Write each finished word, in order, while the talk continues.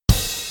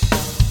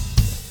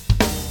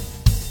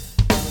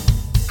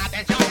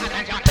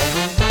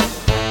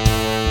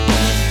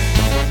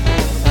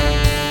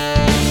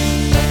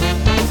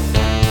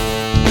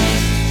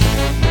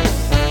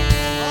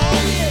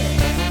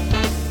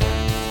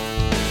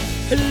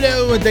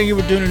Hello, and thank you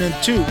for tuning in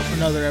to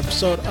another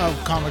episode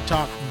of Comic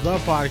Talk, the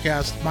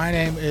podcast. My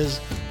name is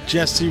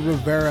Jesse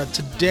Rivera.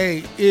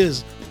 Today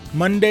is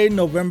Monday,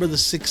 November the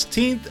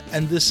 16th,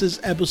 and this is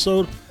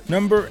episode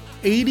number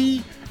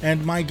 80.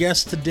 And my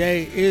guest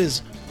today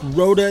is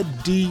Rhoda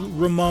D.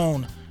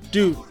 Ramone.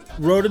 Dude,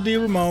 Rhoda D.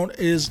 Ramone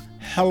is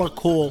hella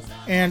cool,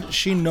 and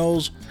she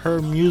knows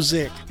her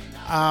music.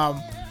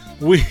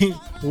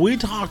 We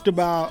talked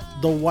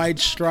about the White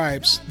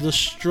Stripes, the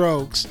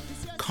Strokes,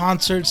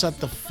 concerts at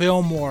the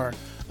Fillmore,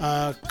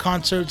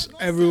 concerts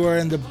everywhere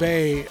in the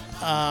Bay.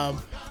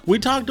 We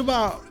talked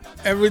about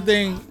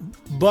everything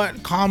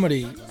but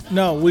comedy.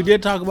 No, we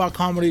did talk about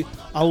comedy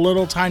a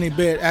little tiny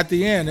bit at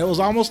the end. It was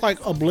almost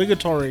like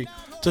obligatory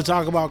to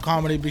talk about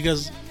comedy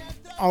because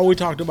all we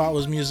talked about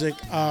was music.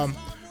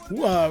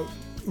 Rhoda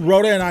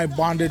and I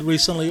bonded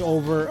recently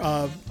over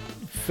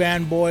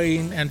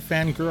fanboying and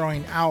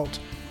fangirling out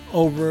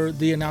over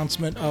the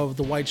announcement of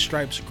the White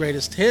Stripes'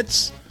 greatest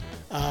hits.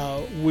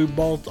 We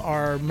both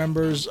are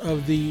members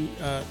of the,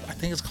 I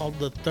think it's called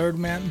the Third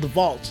Man,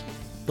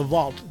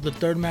 the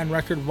Third Man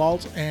Record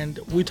Vault, and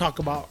we talk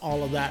about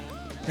all of that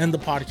in the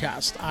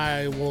podcast.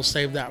 I will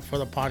save that for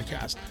the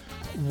podcast.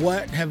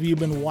 What have you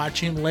been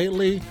watching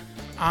lately?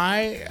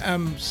 I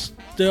am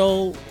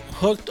still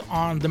hooked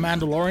on The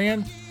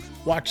Mandalorian.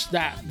 Watched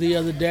that the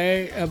other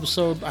day,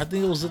 episode, I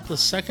think it was at the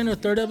second or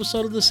third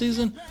episode of the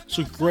season. It's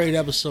a great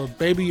episode.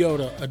 Baby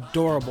Yoda,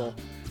 adorable.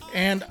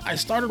 And I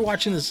started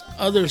watching this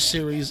other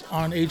series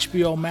on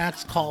HBO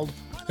Max called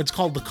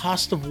The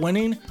Cost of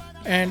Winning.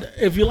 And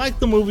if you like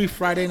the movie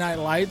Friday Night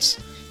Lights,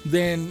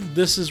 then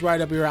this is right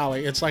up your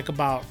alley. It's like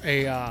about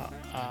a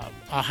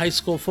high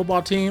school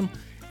football team,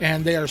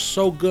 and they are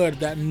so good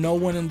that no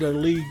one in their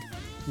league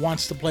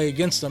wants to play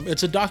against them.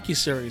 It's a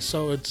docuseries,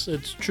 so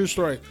it's true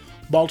story.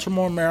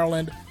 Baltimore,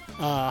 Maryland,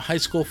 high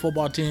school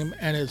football team,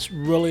 and it's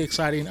really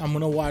exciting. I'm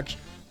going to watch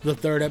the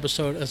third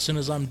episode as soon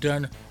as I'm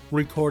done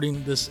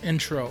recording this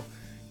intro.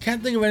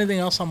 Can't think of anything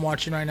else I'm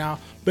watching right now.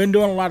 Been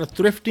doing a lot of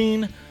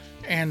thrifting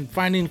and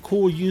finding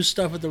cool used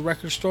stuff at the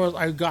record stores.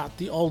 I got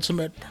the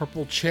ultimate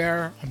purple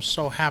chair. I'm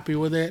so happy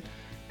with it,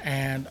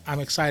 and I'm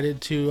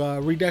excited to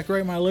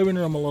redecorate my living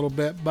room a little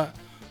bit, but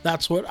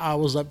that's what I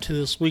was up to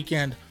this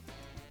weekend.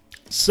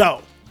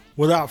 So,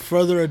 without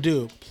further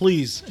ado,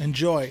 please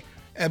enjoy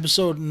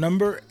episode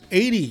number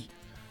 80,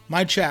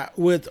 my chat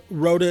with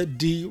Rhoda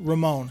D.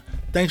 Ramone.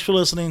 Thanks for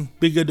listening.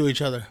 Be good to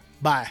each other.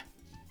 Bye.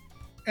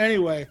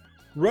 Anyway,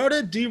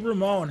 Rhoda D.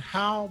 Ramone,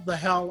 how the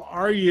hell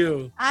are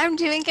you? I'm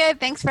doing good.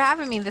 Thanks for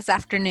having me this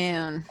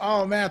afternoon.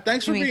 Oh man,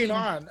 thanks for being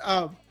on.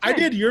 I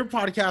did your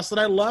podcast, and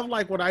I love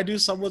like when I do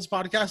someone's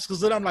podcast because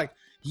then I'm like,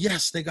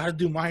 yes, they got to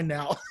do mine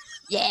now.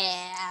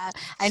 Yeah,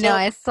 I know.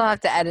 I still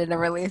have to edit a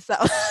release, so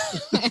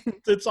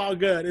it's all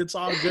good. It's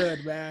all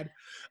good, man.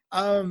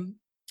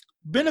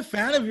 Been a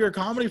fan of your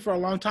comedy for a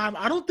long time.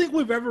 I don't think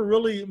we've ever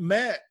really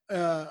met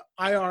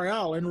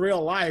IRL in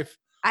real life.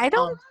 I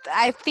don't.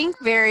 I think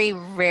very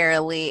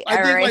rarely.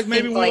 I think like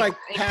maybe we like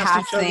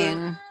passed each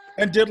other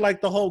and did like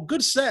the whole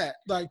good set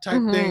like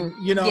type thing,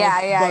 you know.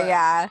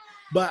 Yeah.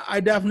 But I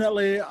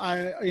definitely,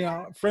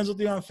 friends with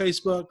you on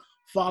Facebook,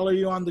 follow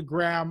you on the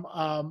gram.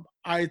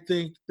 I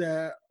think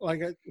that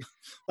like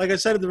I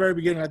said at the very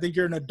beginning, I think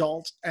you're an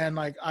adult, and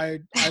like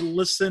I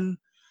listen.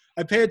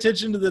 I pay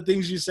attention to the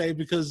things you say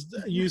because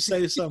you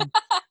say some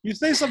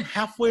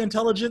halfway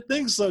intelligent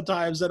things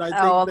sometimes that I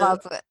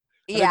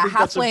think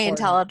halfway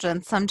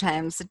intelligent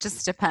sometimes. It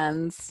just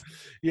depends.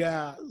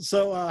 Yeah.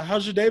 So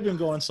how's your day been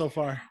going so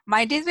far?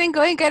 My day's been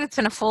going good. It's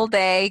been a full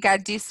day. Got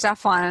to do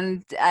stuff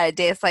on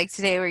days like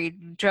today where you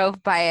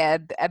drove by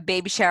a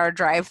baby shower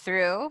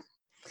drive-through.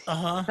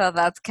 Uh-huh. So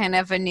that's kind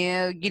of a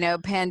new,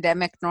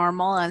 pandemic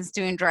normal. I was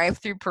doing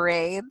drive-through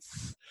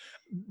parades.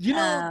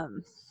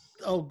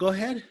 Oh, go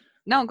ahead.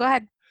 No, go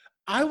ahead.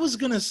 I was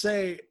gonna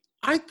say,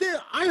 I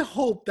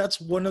hope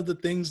that's one of the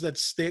things that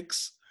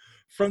sticks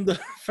from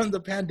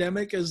the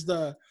pandemic is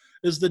the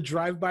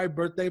drive-by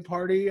birthday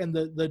party and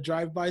the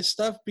drive-by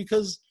stuff,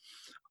 because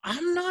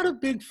I'm not a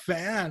big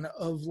fan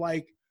of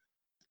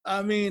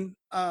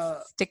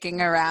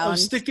sticking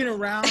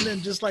around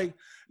and just like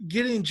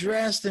getting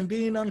dressed and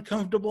being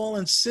uncomfortable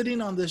and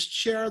sitting on this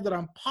chair that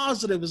I'm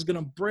positive is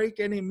gonna break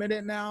any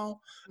minute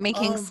now.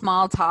 Making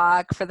small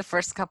talk for the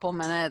first couple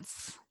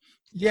minutes.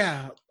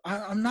 Yeah,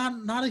 I'm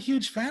not a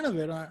huge fan of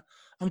it.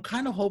 I'm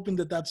kind of hoping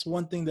that that's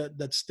one thing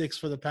that sticks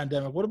for the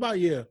pandemic. What about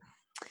you?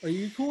 Are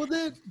you cool with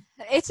it?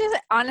 It's just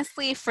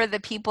honestly for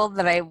the people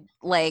that I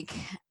like.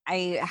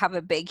 I have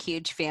a big,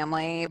 huge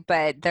family,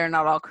 but they're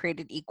not all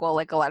created equal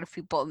like a lot of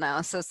people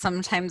know. So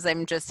sometimes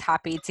I'm just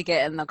happy to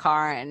get in the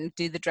car and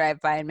do the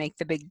drive-by and make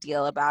the big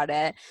deal about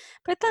it.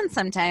 But then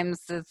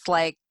sometimes it's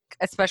like,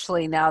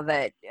 especially now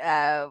that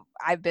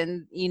I've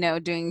been,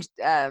 doing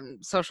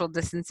social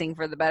distancing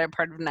for the better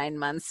part of 9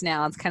 months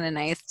now, it's kind of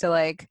nice to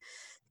like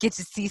get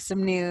to see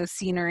some new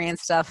scenery and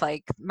stuff.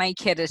 Like my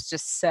kid is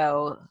just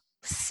so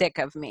sick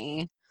of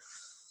me.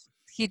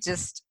 He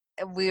just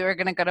we were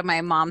gonna go to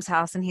my mom's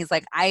house, and he's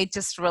like, I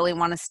just really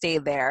want to stay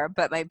there,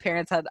 but my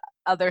parents had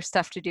other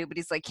stuff to do. But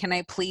he's like, can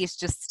I please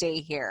just stay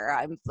here?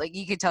 I'm like,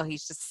 you could tell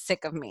he's just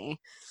sick of me.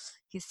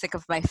 He's sick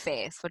of my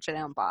face, which I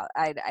don't bother.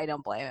 I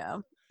don't blame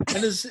him.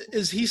 And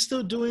is he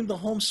still doing the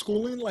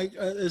homeschooling? Like,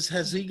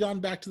 has he gone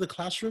back to the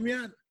classroom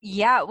yet?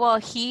 Yeah, well,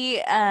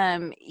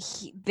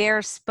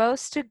 they're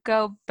supposed to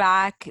go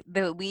back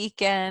the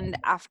weekend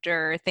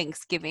after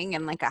Thanksgiving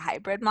in like a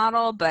hybrid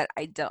model, but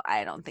I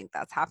don't think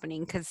that's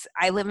happening because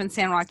I live in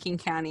San Joaquin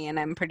County, and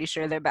I'm pretty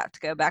sure they're about to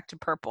go back to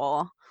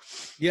purple,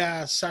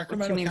 Yeah,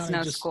 which means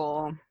no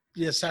school.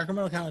 Yeah,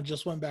 Sacramento County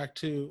just went back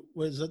to,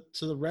 was it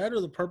to the red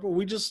or the purple?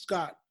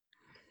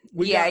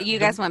 We Yeah, got you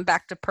guys went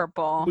back to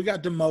purple. we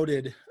got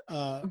demoted.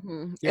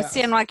 Yeah.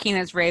 San Joaquin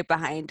is right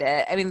behind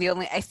it. I mean,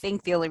 I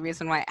think the only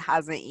reason why it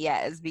hasn't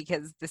yet is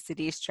because the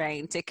city's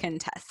trying to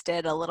contest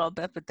it a little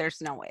bit, but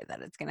there's no way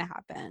that it's going to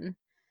happen.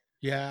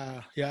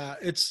 Yeah, yeah.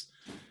 It's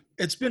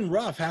been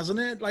rough, hasn't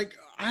it? Like,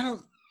 I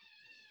don't.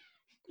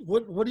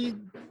 What do you?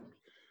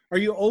 Are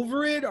you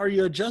over it? Are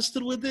you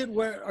adjusted with it?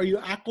 Where are you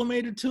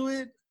acclimated to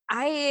it?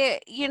 I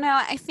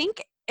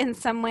think in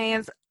some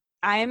ways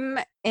I'm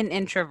an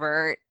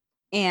introvert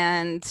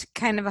and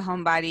kind of a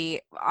homebody.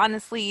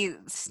 Honestly,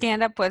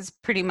 stand up was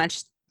pretty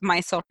much my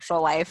social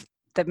life,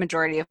 the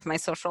majority of my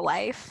social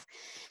life.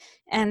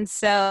 And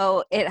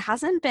so it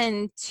hasn't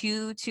been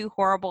too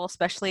horrible,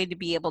 especially to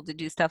be able to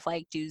do stuff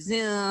like do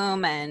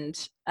Zoom and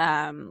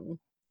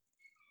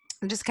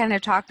just kind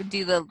of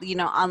do the,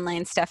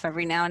 online stuff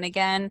every now and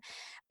again.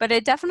 But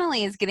it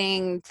definitely is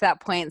getting to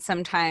that point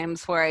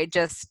sometimes where I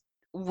just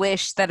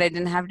wish that I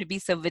didn't have to be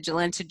so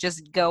vigilant to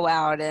just go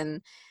out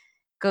and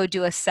go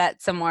do a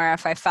set somewhere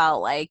if I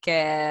felt like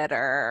it,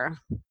 or,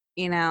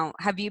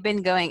 have you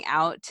been going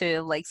out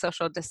to like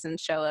social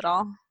distance show at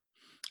all?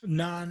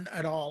 None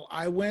at all.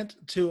 I went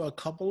to a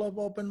couple of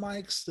open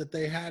mics that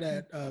they had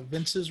at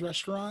Vince's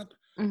restaurant,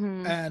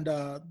 Mm-hmm. and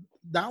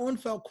that one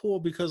felt cool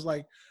because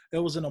like it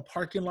was in a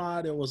parking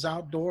lot, it was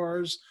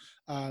outdoors.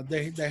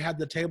 They had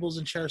the tables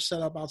and chairs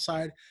set up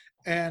outside,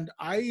 and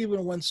I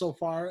even went so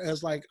far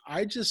as like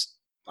I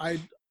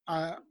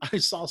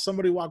saw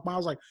somebody walk by. I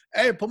was like,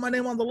 "Hey, put my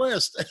name on the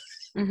list,"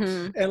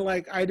 Mm-hmm. and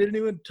like I didn't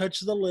even touch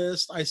the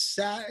list. I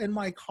sat in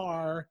my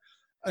car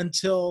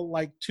until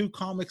like two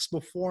comics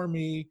before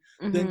me,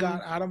 then Mm-hmm.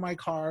 got out of my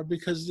car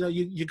because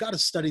you got to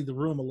study the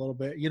room a little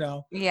bit, Yeah.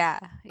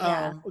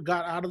 Yeah.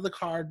 got out of the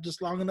car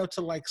just long enough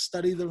to like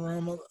study the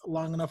room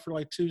long enough for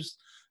like two,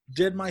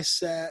 did my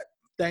set,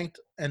 thanked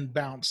and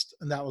bounced,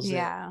 and that was it.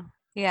 Yeah.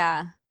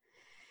 Yeah.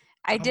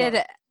 I How about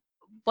did.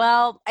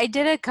 Well, I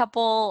did a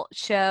couple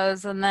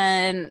shows, and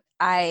then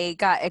I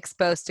got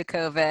exposed to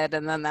COVID,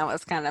 and then that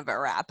was kind of a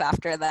wrap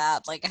after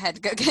that. Like I had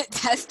to go get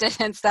tested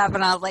and stuff,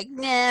 and I was like,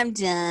 nah, I'm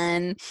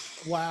done.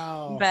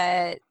 wow.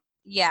 But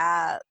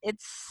yeah,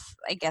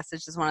 I guess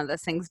it's just one of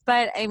those things.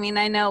 But I mean,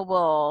 I know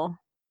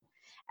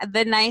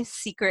the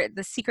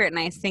secret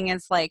nice thing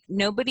is like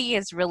nobody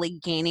is really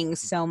gaining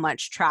so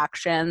much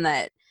traction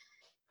that,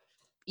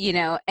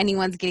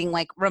 anyone's getting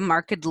like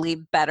remarkably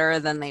better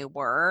than they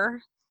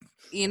were,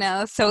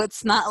 so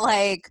it's not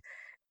like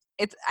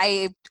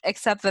I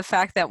accept the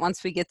fact that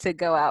once we get to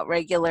go out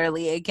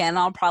regularly again,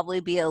 I'll probably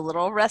be a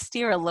little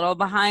rusty or a little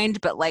behind,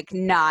 but like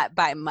not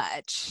by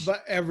much.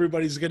 But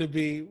everybody's gonna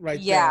be right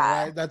there,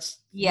 Yeah. right? That's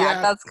Yeah,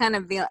 yeah. that's kind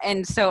of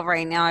and so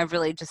right now I'm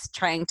really just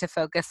trying to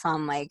focus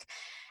on like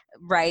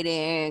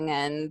writing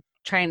and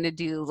trying to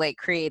do like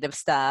creative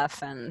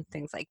stuff and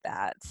things like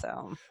that.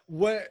 So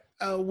What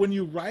when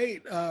you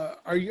write,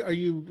 are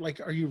you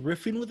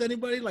riffing with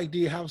anybody? Like, do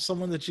you have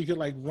someone that you could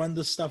like run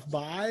the stuff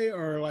by,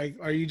 or like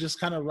are you just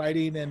kind of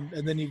writing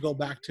and then you go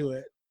back to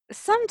it?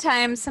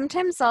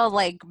 sometimes I'll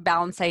like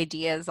bounce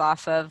ideas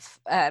off of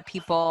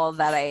people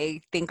that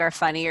I think are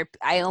funny, or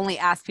I only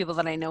ask people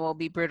that I know will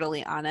be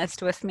brutally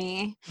honest with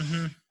me.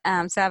 Hmm.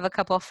 So I have a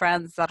couple of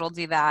friends that'll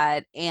do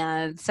that,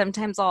 and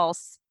sometimes I'll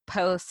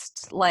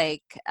post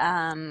like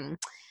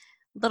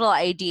little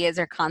ideas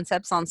or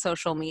concepts on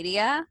social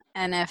media,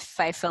 and if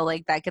I feel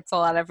like that gets a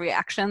lot of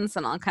reactions,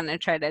 then I'll kind of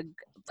try to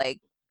like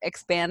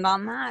expand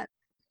on that.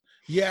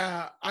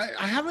 Yeah,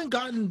 I haven't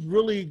gotten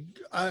really.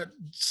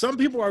 Some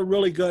people are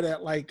really good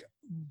at like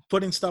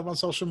putting stuff on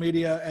social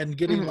media and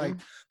getting like Hmm.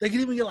 they can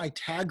even get like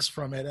tags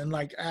from it and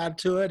like add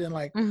to it and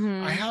like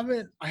Hmm. I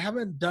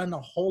haven't done a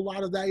whole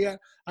lot of that yet.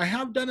 I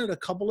have done it a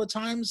couple of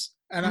times,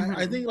 and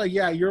I Hmm. think like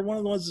yeah, you're one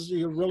of the ones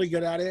you're really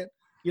good at it,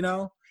 you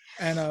know,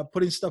 and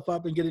putting stuff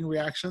up and getting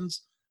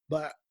reactions.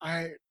 But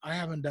I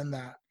haven't done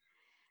that.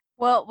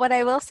 Well, what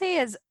I will say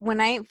is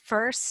when I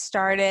first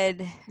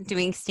started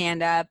doing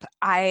stand up,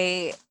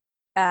 I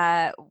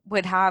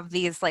would have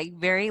these like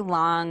very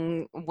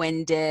long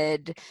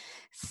winded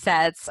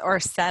sets or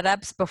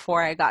setups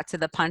before I got to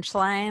the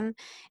punchline.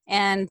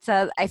 And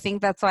so I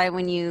think that's why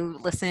when you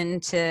listen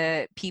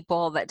to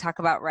people that talk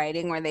about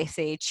writing where they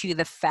say chew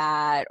the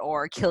fat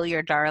or kill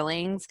your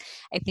darlings,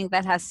 I think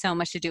that has so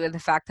much to do with the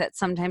fact that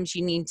sometimes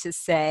you need to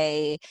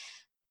say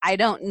I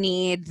don't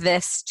need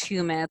this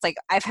 2 minutes. Like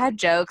I've had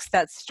jokes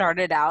that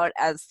started out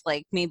as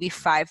like maybe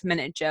 5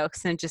 minute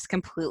jokes and just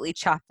completely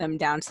chopped them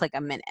down to like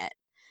a minute,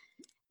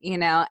 you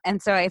know?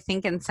 And so I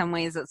think in some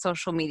ways that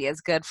social media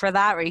is good for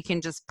that, where you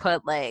can just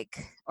put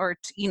like, or,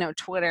 you know,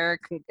 Twitter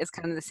is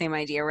kind of the same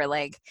idea where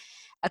like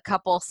a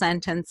couple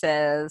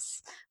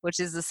sentences, which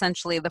is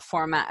essentially the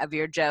format of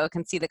your joke,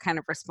 and see the kind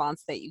of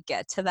response that you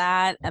get to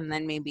that. And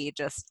then maybe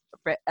just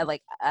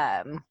like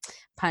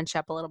punch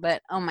up a little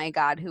bit. Oh my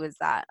God, who is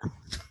that?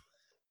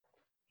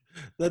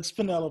 That's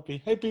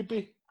Penelope. Hey,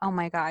 Pee. Oh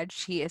my God,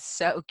 she is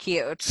so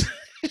cute.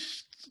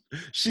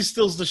 She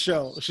steals the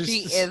show.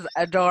 She is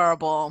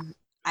adorable.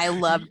 I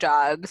love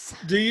dogs.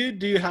 Do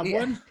you have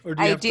one, or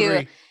do you I have do.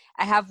 three?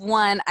 I have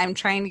one. I'm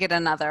trying to get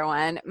another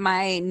one.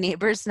 My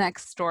neighbors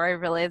next door, I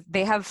realized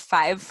they have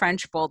 5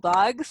 French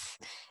bulldogs,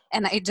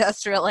 and I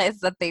just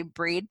realized that they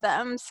breed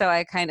them. So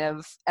I kind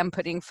of am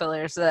putting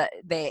fillers so that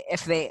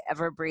if they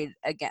ever breed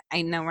again,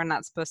 I know we're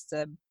not supposed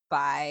to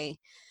buy.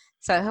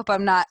 So I hope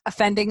I'm not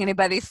offending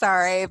anybody.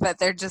 Sorry, but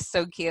they're just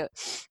so cute.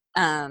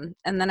 And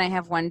then I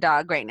have one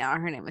dog right now.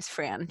 Her name is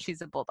Fran.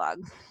 She's a bulldog.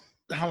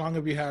 How long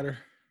have you had her?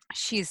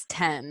 She's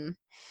 10.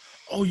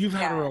 Oh, you've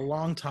had her Yeah. a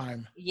long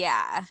time.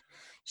 Yeah.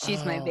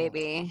 She's my Oh,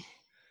 baby.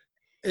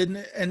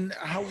 and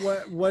how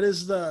what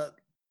is the,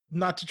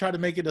 not to try to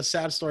make it a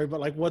sad story, but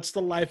like what's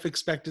the life Oh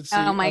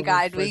expectancy my of a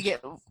God, French?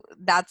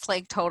 that's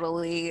like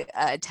totally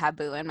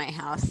taboo in my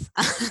house.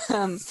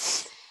 um,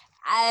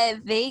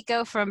 they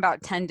go from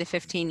about 10 to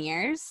 15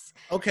 years,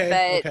 Okay,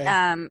 but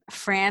okay.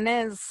 Fran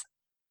is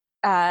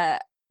uh,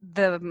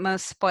 the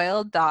most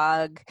spoiled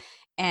dog,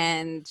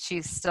 and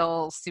she's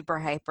still super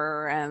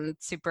hyper and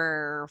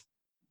super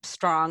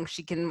strong.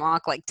 She can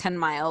walk like 10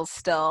 miles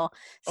still.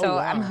 Oh So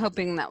I'm wow.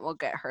 hoping that we'll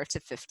get her to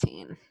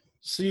 15.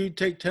 So you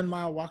take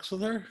 10-mile walks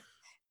with her?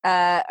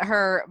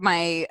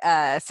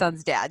 My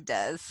son's dad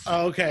does.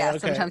 Oh, okay, Yeah, okay.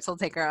 sometimes he'll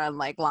take her on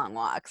like long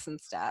walks and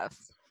stuff.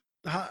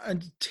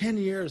 And 10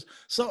 years.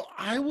 So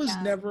I was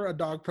Yeah. never a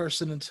dog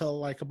person until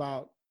like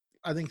about,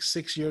 I think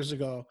 6 years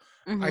ago.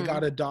 I Mm-hmm.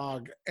 got a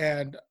dog,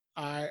 and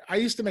I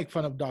used to make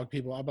fun of dog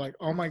people. I'm like,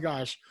 oh my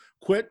gosh,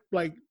 quit,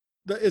 like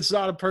it's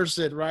not a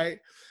person, right?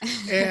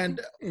 And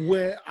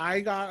when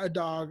I got a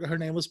dog, her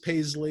name was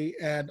Paisley,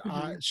 and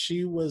Mm-hmm.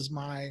 she was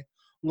my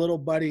little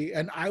buddy,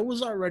 and I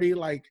was already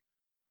like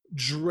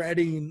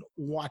dreading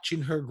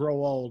watching her grow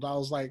old. I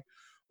was like,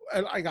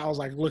 and like I was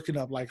like looking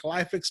up like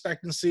life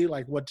expectancy,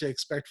 like what to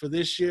expect for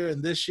this year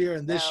and this year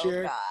and this Oh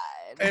year.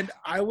 God. And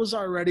I was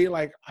already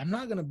like, I'm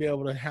not gonna be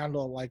able to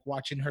handle like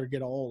watching her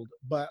get old.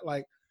 But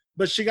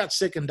she got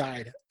sick and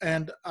died.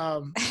 And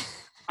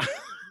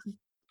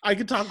I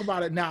could talk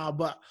about it now,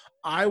 but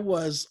I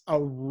was a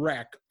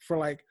wreck for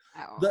like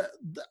Oh.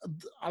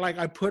 like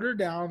I put her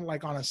down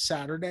like on a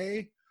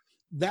Saturday.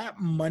 That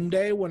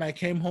Monday when I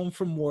came home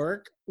from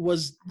work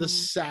was the Mhm.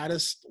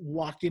 saddest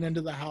walking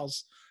into the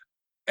house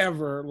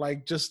ever,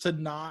 like just to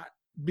not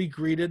be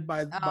greeted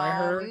by Oh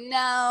her.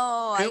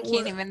 no, I It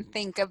can't was even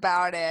think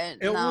about it.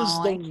 it No,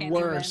 was the I can't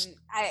worst. even.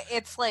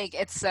 It's like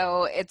it's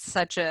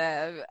such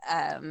a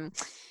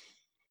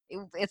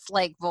it's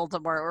like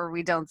Voldemort, where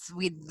we don't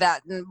we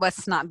that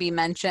must not be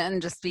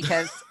mentioned just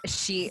because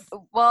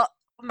well,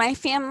 my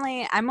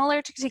family, I'm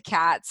allergic to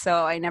cats,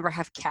 so I never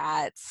have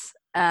cats.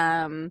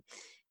 And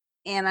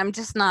I'm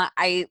just not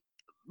I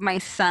my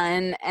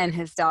son and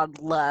his dog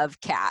love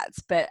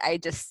cats, but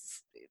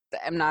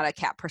I'm not a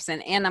cat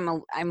person, and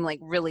I'm like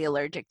really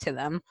allergic to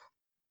them.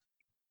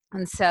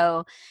 And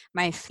so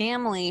my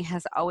family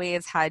has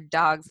always had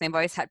dogs. They've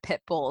always had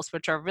pit bulls,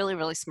 which are really,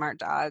 really smart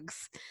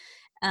dogs.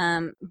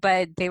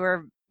 But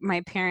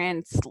my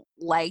parents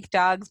like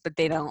dogs, but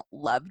they don't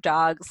love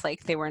dogs.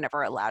 Like they were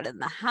never allowed in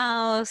the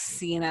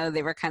house. You know,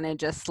 they were kind of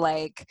just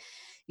like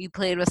you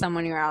played with them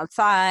when you were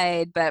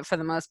outside, but for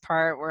the most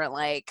part, were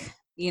like,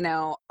 you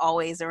know,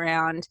 always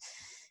around.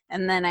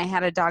 And then I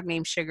had a dog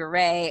named Sugar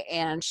Ray,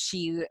 and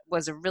she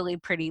was a really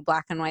pretty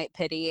black and white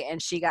pitty,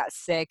 and she got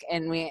sick,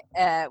 and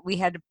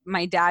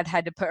my dad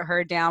had to put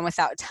her down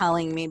without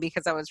telling me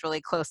because I was really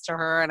close to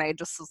her, and I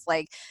just was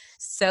like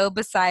so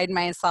beside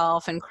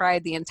myself and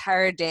cried the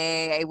entire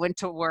day. I went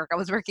to work. I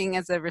was working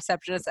as a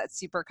receptionist at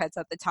Supercuts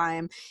at the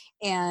time,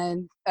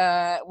 and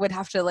would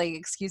have to like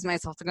excuse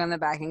myself to go in the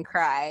back and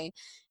cry.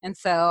 And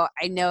so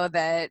I know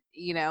that,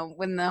 you know,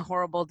 when the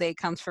horrible day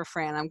comes for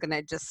Fran, I'm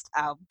gonna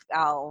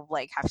I'll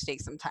like have to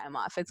take some time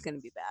off. It's gonna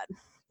be bad.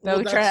 But Well,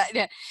 we try. that's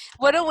Yeah.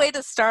 What a way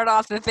to start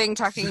off the thing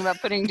talking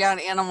about putting down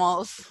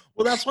animals.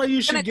 well, that's why you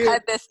I'm should gonna get.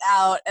 cut this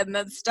out and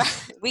then start.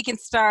 We can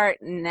start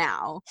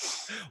now.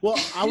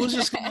 Well, I was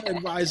just going to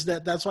advise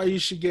that that's why you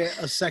should get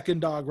a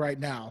second dog right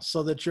now,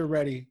 so that you're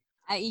ready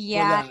for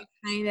Yeah,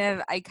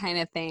 that. I kind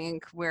of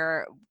think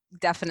we're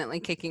definitely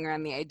kicking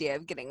around the idea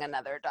of getting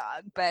another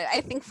dog, but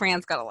I think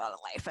Fran's got a lot of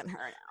life in her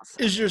now.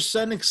 So Is your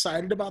son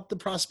excited about the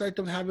prospect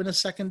of having a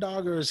second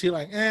dog, or is he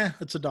like,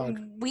 it's a dog?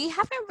 we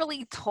haven't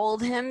really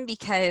told him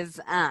because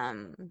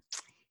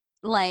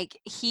like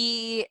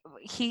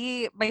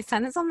my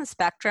son is on the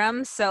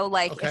spectrum, so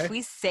like if Okay.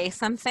 we say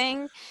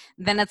something,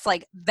 then it's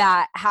like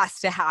that has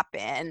to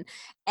happen,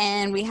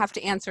 and we have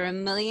to answer a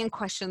million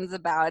questions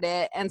about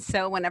it. And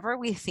so whenever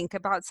we think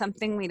about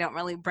something, we don't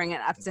really bring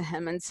it up to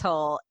him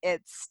until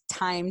it's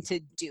time to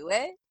do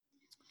it.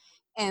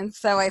 And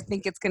so I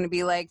think it's going to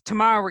be like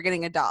tomorrow we're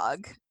getting a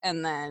dog,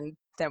 and then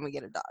we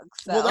get a dog.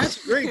 Well, So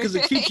that's great because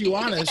it keeps you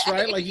honest,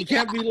 right? Like you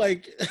can't be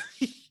like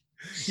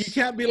you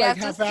can't be you like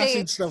have to say,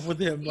 half-assing stuff with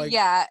him. Like,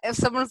 yeah, if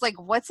someone's like,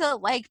 what's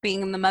it like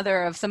being the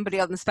mother of somebody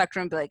on the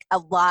spectrum, be like, a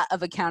lot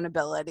of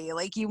accountability.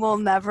 Like you will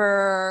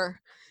never,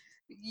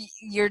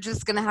 you're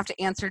just going to have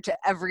to answer to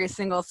every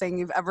single thing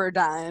you've ever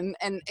done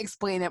and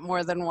explain it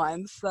more than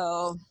once.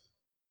 So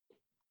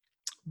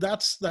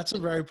that's a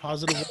very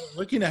positive way of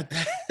looking at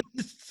that.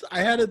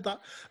 I hadn't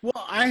thought.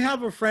 Well, I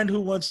have a friend who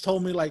once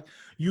told me like,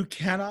 you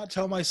cannot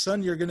tell my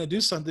son you're gonna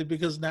do something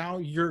because now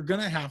you're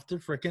gonna have to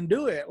freaking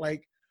do it.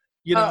 Like,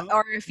 you know,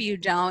 or if you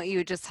don't,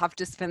 you just have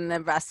to spend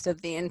the rest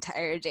of the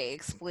entire day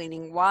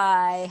explaining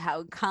why,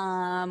 how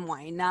come,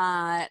 why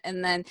not,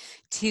 and then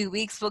 2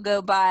 weeks will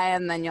go by,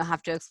 and then you'll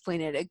have to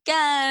explain it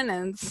again.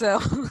 And so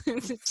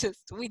it's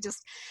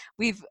just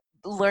we've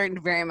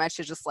learned very much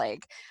to just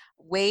like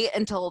wait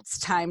until it's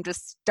time to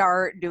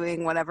start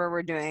doing whatever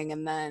we're doing,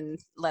 and then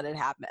let it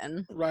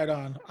happen. right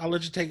on. I'll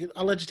let you take it.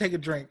 I'll let you take a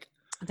drink.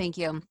 Thank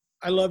you.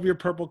 I love your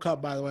purple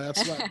cup, by the way.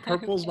 That's my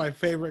purple's my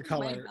favorite My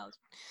color. mouth.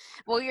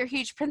 Well, you're a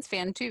huge Prince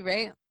fan too,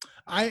 right?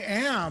 I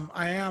am.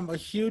 I am a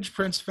huge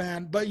Prince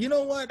fan. But you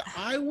know what?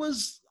 I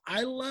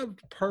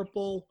loved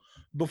purple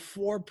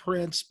before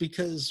Prince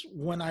because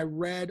when I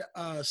read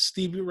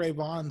Stevie Ray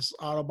Vaughan's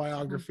Mhm.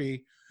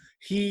 autobiography,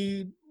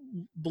 he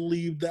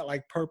believed that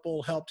like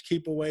purple helped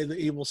keep away the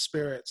evil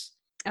spirits.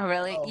 Oh,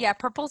 really? Oh, Yeah,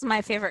 purple's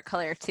my favorite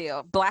color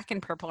too. Black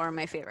and purple are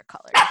my favorite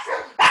colors.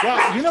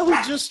 wow. You know who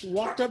just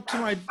walked up to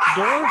my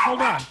door?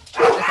 Hold on.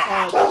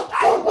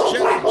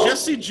 Okay.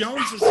 Jesse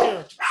Jones is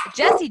here.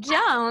 Jesse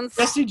Jones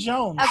Jesse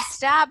Jones of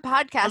Stab of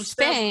Podcast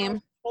Stab.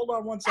 fame. Hold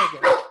on one second.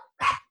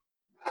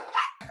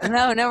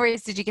 No, no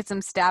worries. Did you get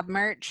some Stab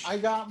merch? I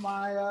got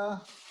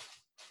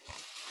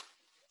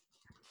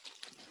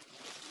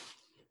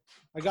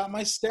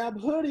my Stab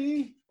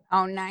hoodie.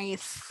 Oh,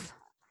 nice.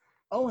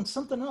 Oh, and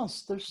something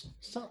else. There's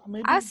some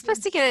maybe I was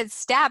supposed to get a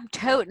Stab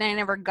tote and I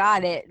never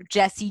got it.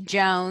 Jesse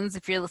Jones,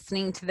 if you're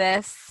listening to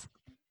this.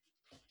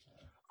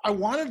 I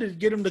wanted to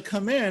get him to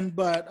come in,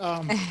 but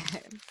I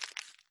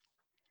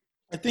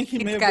think he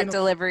may He's have got been,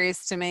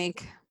 deliveries to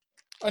make.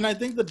 and I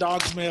think the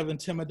dogs may have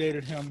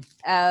intimidated him.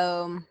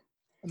 Um,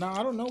 Now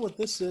I don't know what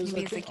this is. I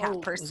he's a think. cat Oh,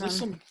 is this person.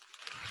 some?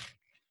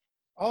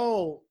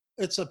 Oh,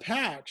 it's a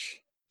patch.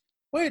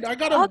 Wait, I Oh,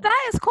 gotta.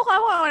 that is cool. I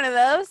want one of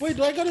those. Wait,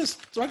 do I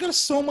gotta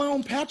sew my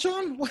own patch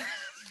on?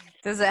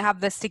 Does it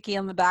have the sticky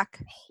on the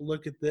back?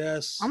 Look at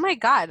this. Oh my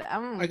god.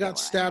 I got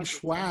Stab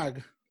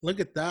swag. Look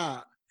at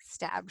that.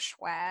 Stab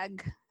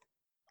swag.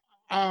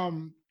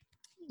 Um,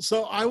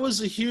 so I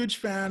was a huge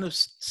fan of,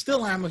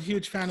 still am a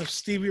huge fan of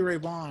Stevie Ray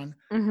Vaughan,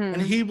 and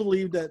Mm-hmm. he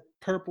believed that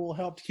purple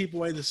helped keep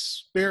away the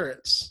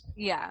spirits.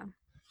 Yeah.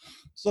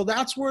 So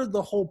that's where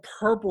the whole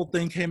purple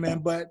thing came in.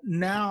 But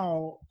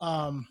now,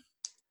 I'm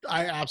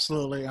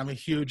a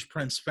huge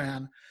Prince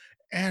fan.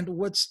 And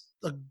what's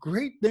the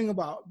great thing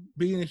about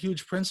being a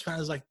huge Prince fan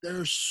is like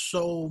there's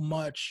so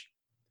much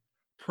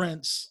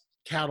Prince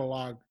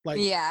catalog. Like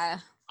Yeah.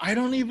 I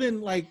don't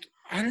even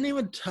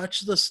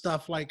touch the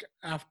stuff like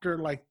after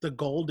like the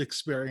gold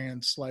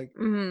experience. Like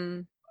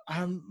Mm-hmm.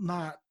 I'm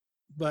not,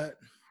 but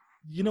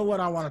you know what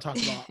I want to talk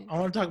about? I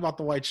want to talk about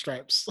the White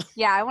Stripes.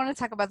 Yeah, I want to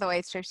talk about the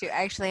White Stripes too.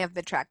 I actually have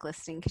the track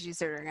listing because you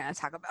said we are going to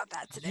talk about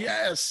that today.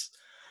 Yes.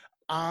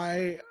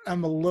 I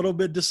am a little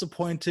bit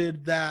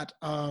disappointed that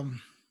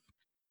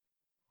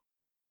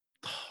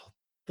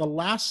the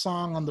last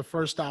song on the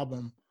first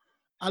album,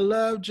 I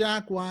love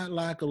Jack White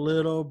like a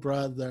little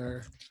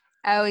brother.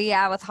 Oh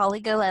yeah, with Holly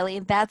Golightly.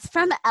 That's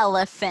from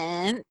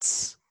Elephant.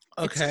 It's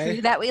Okay.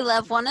 true that we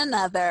love one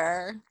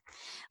another.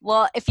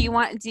 Well, if you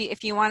want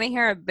to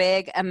hear a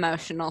big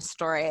emotional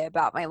story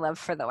about my love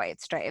for the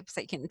White Stripes,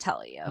 I can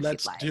tell you if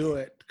Let's you'd like. do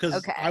it. Because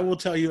Okay. I will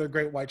tell you a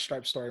great White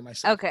Stripe story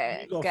myself.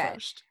 Okay, You go good.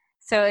 first.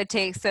 So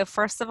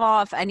first of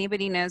all, if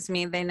anybody knows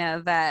me, they know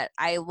that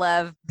I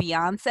love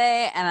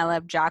Beyonce and I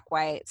love Jack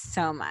White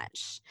so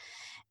much.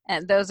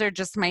 And those are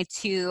just my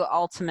two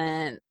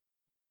ultimate,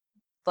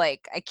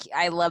 like,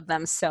 I love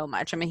them so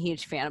much. I'm a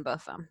huge fan of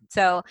both of them.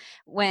 So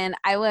when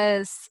I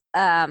was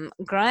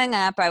growing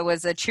up, I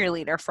was a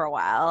cheerleader for a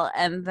while.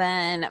 And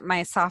then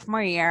my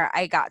sophomore year,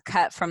 I got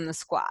cut from the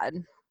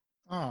squad.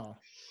 Oh.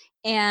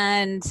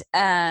 And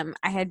I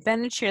had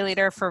been a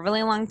cheerleader for a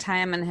really long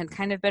time and had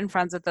kind of been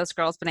friends with those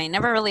girls, but I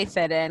never really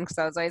fit in because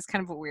I was always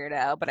kind of a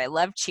weirdo, but I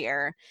loved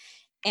cheer.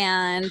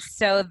 And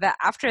so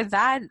after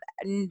that,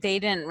 they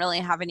didn't really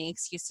have any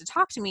excuse to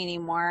talk to me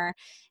anymore.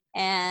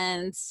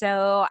 And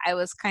so I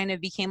was kind of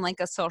became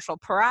like a social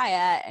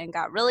pariah and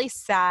got really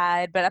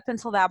sad. But up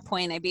until that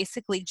point, I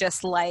basically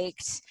just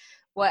liked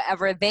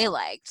whatever they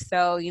liked.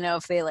 So,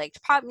 if they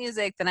liked pop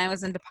music, then I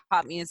was into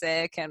pop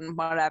music and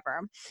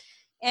whatever.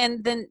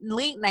 And the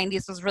late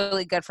 90s was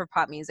really good for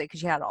pop music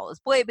because you had all those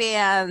boy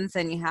bands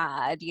and you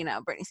had, you know,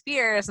 Britney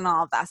Spears and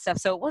all of that stuff.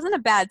 So it wasn't a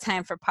bad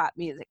time for pop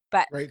music,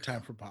 but Great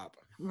time for pop.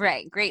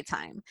 right, great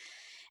time.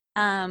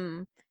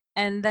 Um,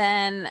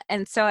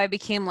 and so I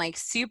became like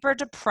super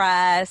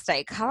depressed.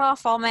 I cut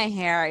off all my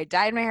hair. I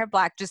dyed my hair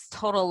black, just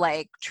total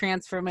like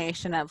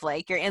transformation of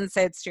like your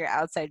insides to your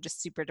outside,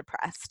 just super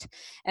depressed.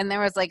 And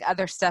there was like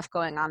other stuff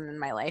going on in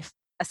my life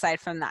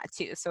aside from that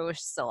too. So it was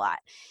just a lot.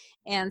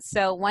 And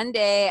so one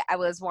day I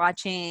was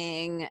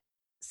watching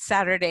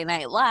Saturday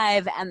Night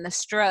Live and the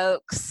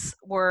Strokes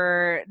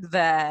were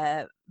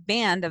the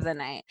band of the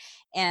night.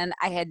 And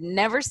I had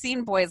never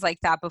seen boys like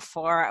that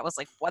before. I was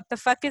like, what the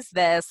fuck is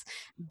this?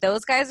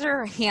 Those guys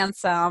are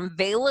handsome.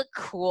 They look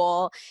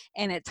cool.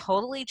 And it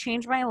totally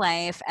changed my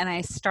life. And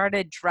I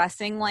started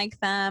dressing like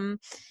them.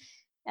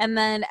 And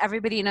then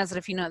everybody knows that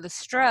if you know the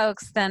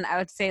Strokes, then I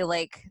would say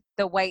like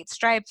the White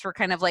Stripes were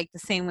kind of like the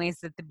same ways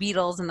that the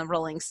Beatles and the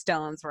Rolling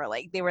Stones were.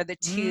 Like they were the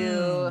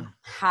two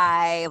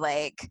high,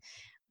 like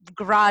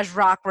garage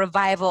rock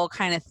revival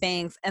kind of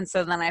things. And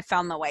so then I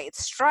found the White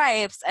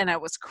Stripes and I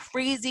was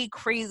crazy,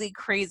 crazy,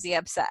 crazy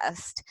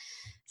obsessed.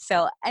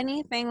 So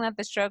anything that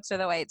the Strokes or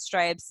the White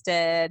Stripes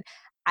did,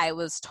 I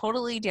was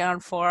totally down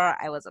for.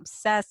 I was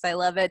obsessed. I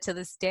love it to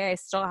this day. I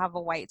still have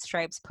a White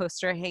Stripes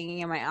poster hanging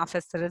in my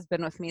office that has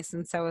been with me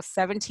since I was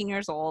 17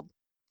 years old.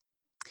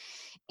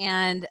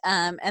 And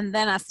then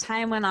as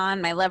time went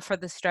on, my love for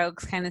the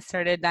Strokes kind of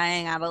started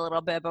dying out a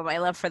little bit, but my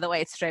love for the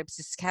White Stripes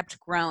just kept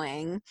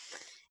growing.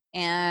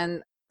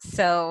 And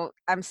so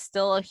I'm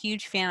still a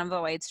huge fan of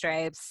the White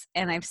Stripes,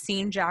 and I've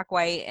seen Jack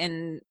White,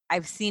 and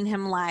I've seen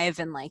him live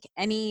in like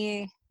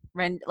any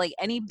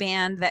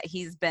band that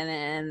he's been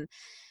in.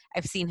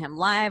 I've seen him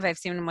live. I've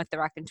seen him with the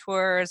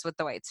Raconteurs, with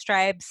the White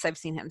Stripes. I've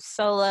seen him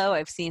solo.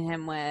 I've seen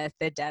him with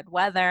the Dead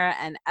Weather.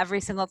 And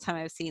every single time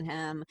I've seen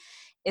him,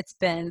 it's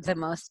been the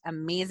most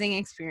amazing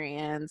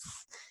experience.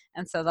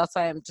 And so that's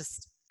why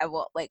I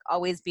will like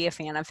always be a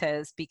fan of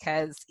his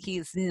because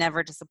he's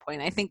never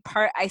disappointed. I think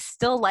I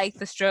still like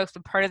the Strokes,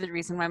 but part of the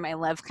reason why my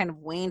love kind of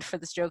waned for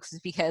the Strokes is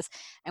because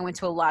I went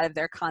to a lot of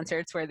their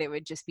concerts where they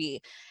would just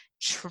be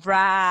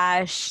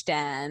trashed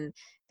and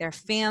their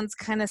fans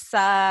kind of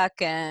suck,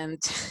 and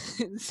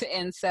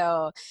and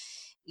so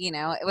you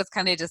know it was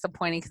kind of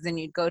disappointing because then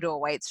you'd go to a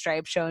White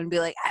Stripe show and be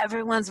like,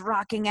 everyone's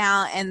rocking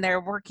out and they're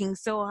working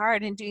so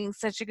hard and doing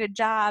such a good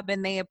job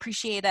and they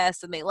appreciate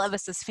us and they love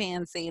us as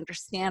fans, they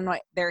understand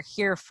what they're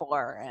here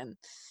for. And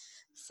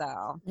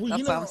so Well,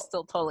 that's why I'm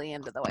still totally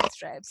into the White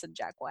Stripes and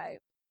Jack White.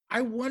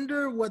 I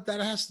wonder what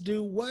that has to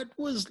do. What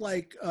was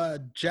like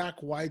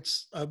Jack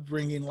White's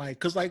upbringing like?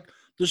 Because like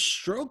the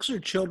Strokes are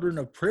children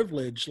of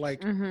privilege.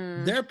 Like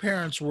their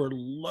parents were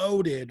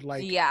loaded.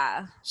 Like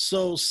Yeah.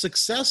 so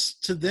success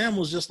to them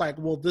was just like,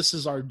 well, this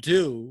is our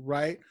due,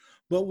 right?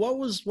 But what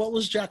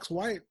was Jack's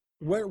White?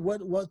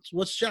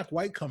 What's Jack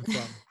White come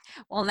from?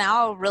 Well,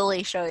 now I'll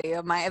really show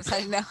you my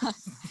obsession.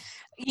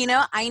 You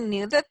know, I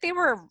knew that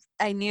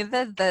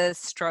the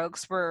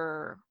Strokes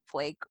were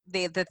like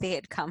that they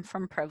had come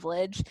from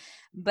privilege,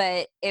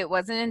 but it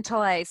wasn't until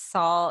I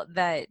saw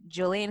that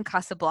Julian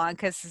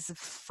Casablancas'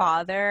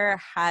 father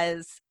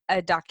has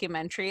a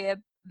documentary.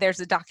 There's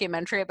a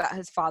documentary about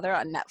his father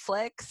on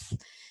Netflix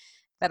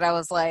that I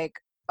was like,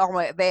 oh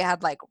my, they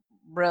had like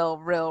real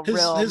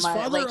His money.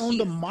 father Like owned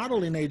a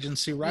modeling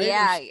agency,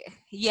 right?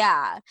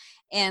 yeah.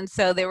 And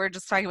so they were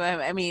just talking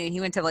about, I mean,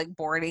 he went to like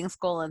boarding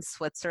school in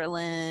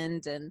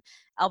Switzerland, and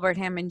Albert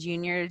Hammond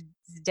Jr.'s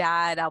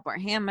dad, Albert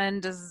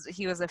Hammond,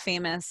 he was a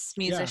famous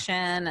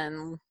musician. Yeah.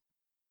 And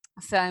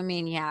so, I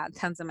mean, yeah,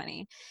 tons of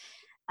money.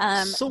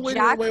 So wait.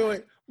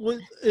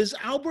 Is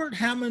Albert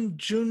Hammond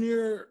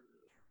Jr.,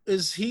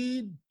 is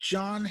he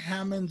John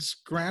Hammond's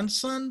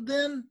grandson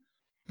then?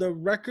 The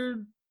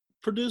record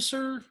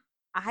producer?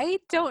 I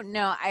don't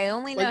know. I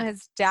only know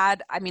his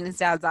dad. I mean, his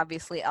dad's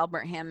obviously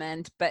Albert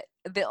Hammond, but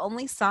the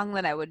only song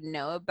that I would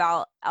know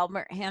about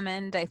Albert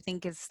Hammond, I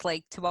think, is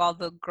like "To All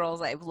the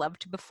Girls I've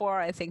Loved Before."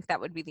 I think that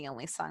would be the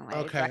only song that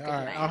I'd recognize.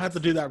 All right. I'll have to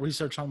do that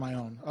research on my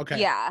own. Okay.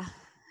 Yeah.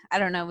 I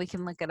don't know. We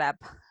can look it up.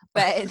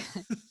 But,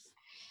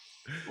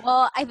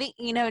 well, I think,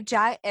 you know,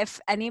 Jack, if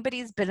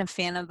anybody's been a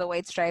fan of the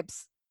White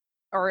Stripes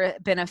or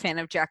been a fan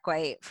of Jack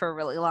White for a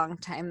really long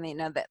time, they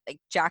know that, like,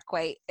 Jack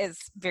White is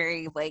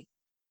very, like,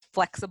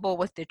 flexible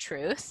with the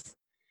truth.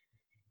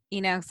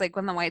 You know, it's like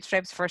when the White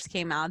Stripes first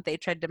came out, they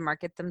tried to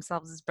market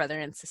themselves as brother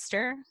and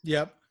sister.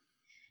 Yep.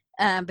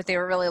 But they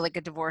were really like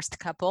a divorced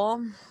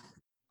couple.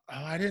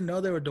 Oh, I didn't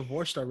know they were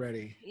divorced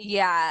already.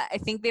 Yeah, I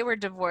think they were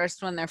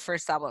divorced when their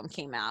first album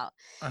came out.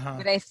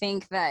 But I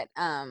think that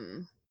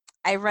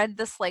I read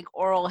this like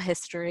oral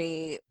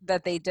history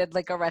that they did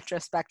like a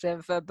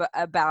retrospective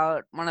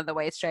about one of the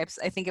White Stripes.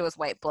 I think it was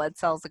White Blood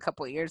Cells a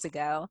couple years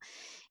ago.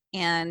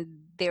 And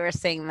they were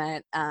saying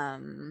that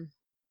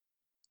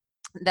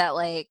that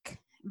like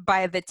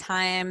by the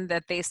time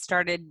that they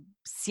started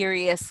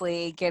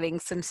seriously getting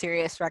some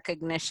serious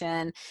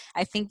recognition.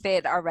 I think they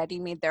had already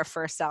made their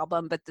first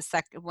album, but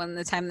when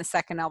the time the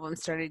second album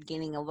started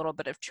gaining a little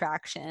bit of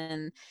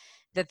traction,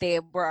 that they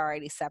were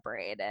already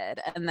separated.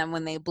 And then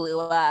when they blew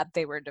up,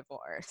 they were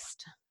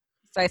divorced.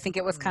 So I think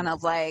it was kind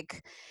of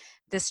like,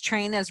 this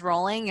train is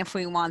rolling. If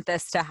we want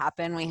this to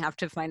happen, we have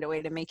to find a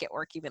way to make it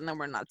work, even though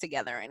we're not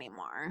together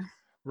anymore.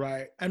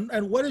 Right. And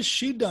what has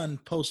she done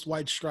post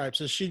White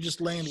Stripes? Is she just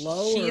laying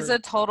low, She's or? a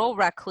total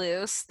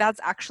recluse. That's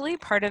actually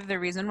part of the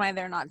reason why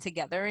they're not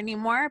together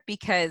anymore,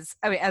 because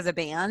I mean, as a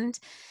band,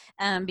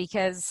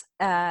 because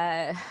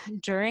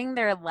during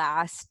their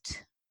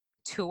last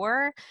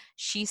tour,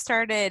 she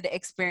started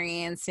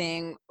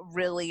experiencing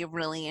really,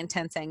 really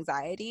intense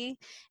anxiety,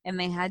 and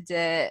they had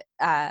to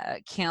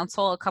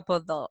cancel a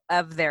couple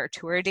of their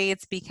tour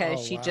dates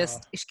because Oh wow.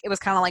 it was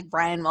kind of like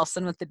Brian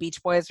Wilson with the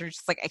Beach Boys, where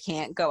just like, I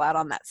can't go out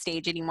on that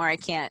stage anymore. I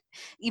can't,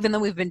 even though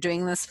we've been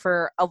doing this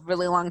for a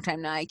really long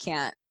time now, I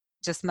can't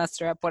just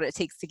muster up what it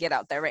takes to get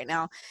out there right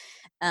now.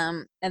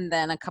 And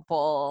then a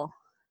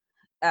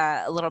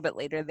little bit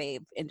later, they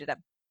ended up,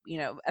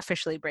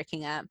 officially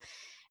breaking up.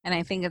 And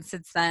I think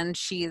since then,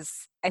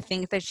 I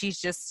think that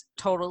she's just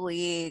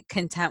totally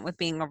content with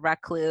being a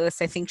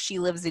recluse. I think she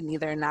lives in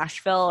either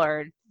Nashville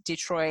or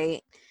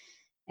Detroit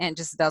and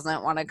just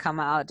doesn't want to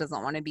come out,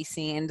 doesn't want to be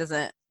seen,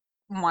 doesn't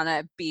want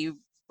to be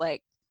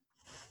like,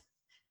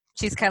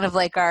 she's kind of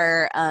like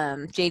our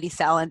JD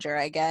Salinger,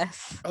 I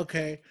guess.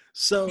 Okay.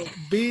 So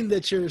being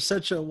that you're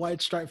such a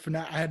White Stripe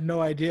fanatic, I had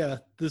no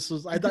idea this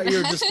was. I thought you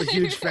were just a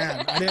huge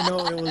fan. I didn't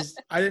know it was.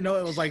 I didn't know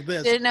it was like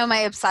this. Didn't know my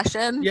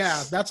obsession.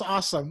 Yeah, that's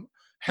awesome.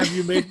 Have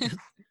you made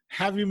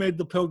Have you made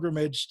the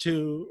pilgrimage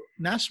to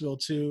Nashville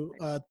to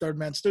Third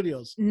Man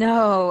Studios?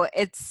 No,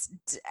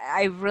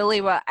 I really,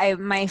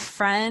 my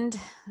friend,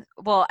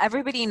 well,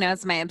 everybody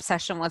knows my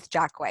obsession with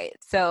Jack White.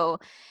 So,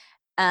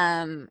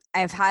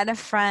 I've had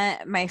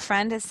my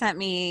friend has sent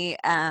me,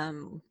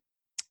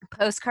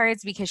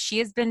 postcards because she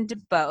has been to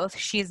both.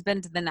 She's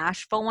been to the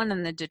Nashville one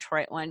and the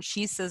Detroit one.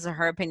 She says, in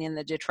her opinion,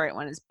 the Detroit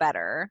one is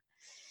better.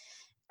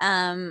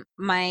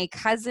 My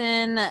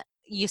cousin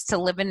used to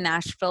live in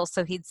Nashville,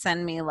 so he'd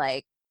send me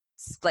like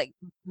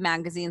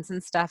magazines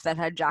and stuff that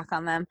had Jack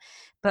on them.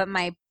 But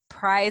my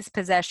prized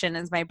possession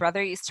is my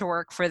brother used to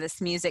work for this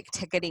music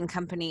ticketing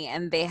company,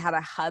 and they had a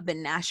hub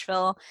in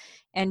Nashville,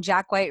 and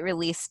Jack White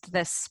released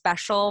this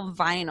special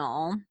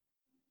vinyl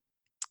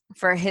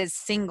for his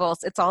singles.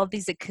 It's all of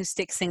these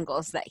acoustic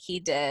singles that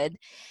he did,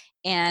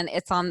 and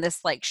it's on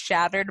this like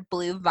shattered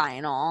blue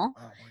vinyl,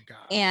 Oh my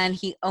gosh. and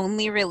he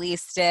only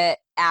released it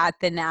at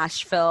the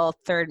Nashville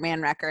Third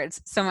Man Records.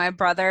 So my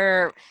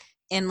brother,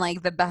 in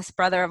like the best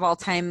brother of all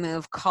time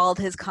move, called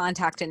his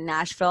contact in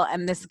Nashville,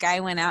 and this guy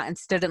went out and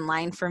stood in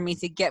line for me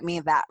to get me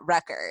that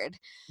record.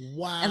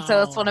 And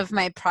so it's one Wow. of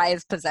my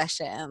prized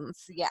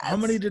possessions. How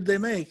many Yes. did they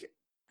make?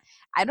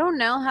 I don't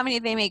know how many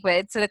they make, but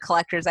it's a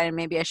collector's item.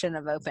 Maybe I shouldn't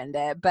have opened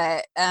it,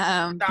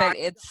 Ah, but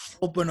it's,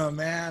 open them,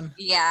 man.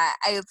 yeah,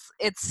 it's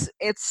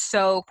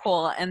so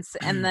cool. And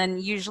then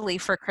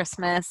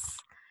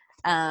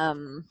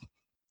um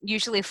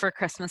usually for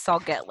Christmas I'll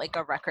get like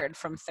a record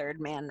from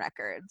Third Man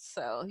Records.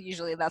 So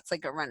usually that's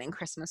like a running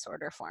Christmas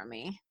order for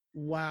me.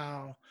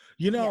 Wow.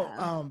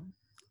 Yeah.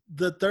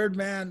 The Third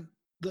Man.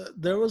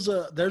 There's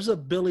a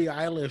Billie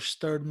Eilish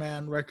Third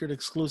Man record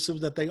exclusive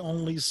that they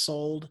only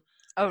sold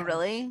Oh,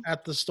 really?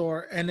 at the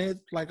store, and it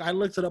like I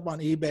looked it up on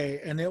eBay,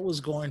 and it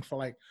was going for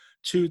like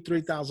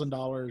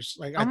 $2,000-3,000.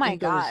 Like Oh my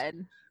God.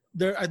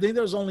 I think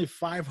there was only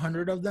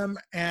 500 of them,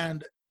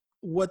 and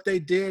what they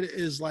did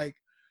is like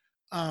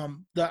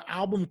the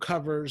album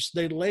covers,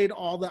 they laid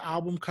all the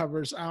album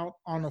covers out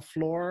on the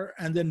floor,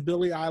 and then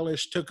Billie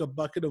Eilish took a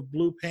bucket of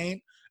blue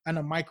paint and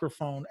a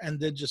microphone and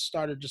then just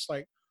started just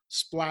like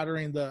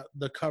splattering the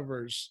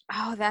covers.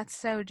 Oh, that's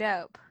so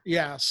dope.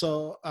 Yeah,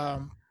 so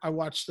I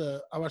watched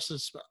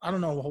this. I don't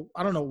know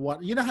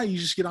what, you know how you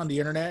just get on the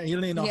internet and you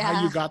don't even know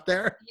how you Yeah. got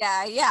there.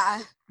 Yeah,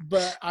 yeah.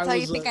 But I That's how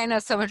you was think I know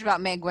so much about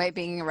Meg White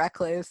being a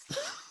recluse.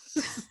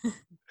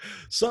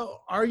 so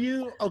are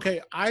you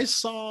okay?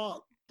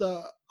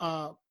 The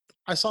uh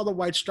I saw the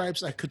White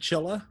Stripes at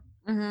Coachella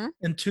Mm-hmm.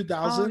 in Oh,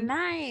 2000,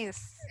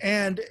 nice.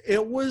 and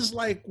it was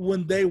like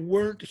when they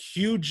weren't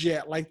huge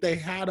yet, like they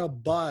had a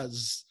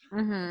buzz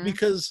Mm-hmm.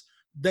 because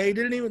they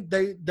didn't even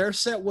their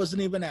set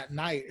wasn't even at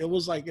night. It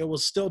was like it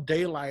was still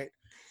daylight.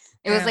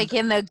 It was And like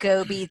in the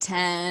Gobi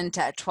tent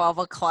at 12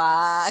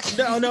 o'clock.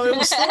 no, it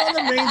was still on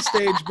the main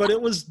stage, but it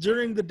was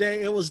during the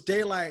day. It was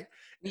daylight.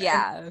 And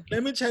Yeah.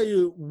 let me tell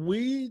you,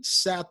 we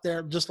sat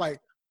there just like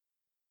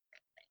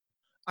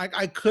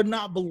I could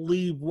not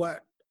believe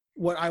what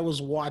I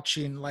was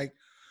watching. Like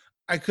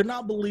I could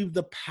not believe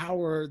the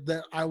power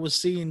that I was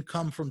seeing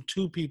come from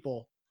two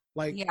people.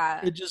 Like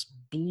Yeah. it just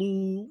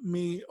blew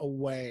me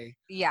away.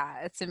 Yeah,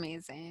 it's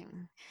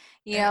amazing.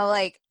 And,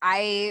 Like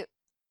I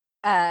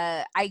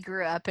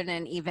grew up in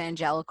an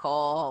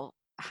evangelical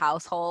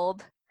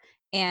household,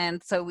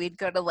 And so we'd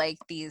go to like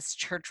these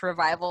church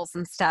revivals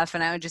and stuff,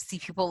 and I would just see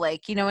people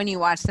like, when you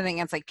watch something,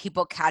 it's like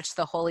people catch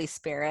the Holy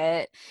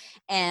Spirit.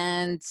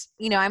 And,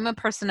 I'm a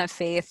person of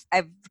faith.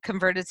 I've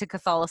converted to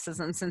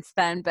Catholicism since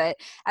then, but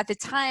at the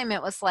time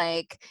it was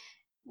like,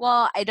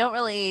 well, I don't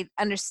really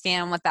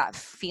understand what that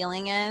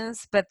feeling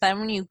is. But then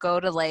when you go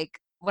to like,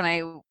 when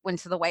I went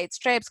to the White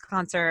Stripes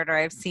concert, or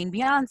I've seen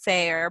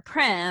Beyonce or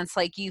Prince,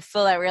 like you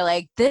feel that we're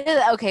like,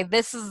 okay,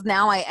 this is,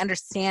 now I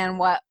understand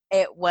what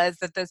it was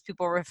that those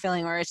people were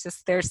feeling, where it's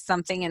just, there's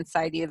something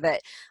inside you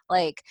that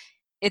like,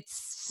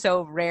 it's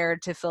so rare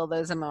to feel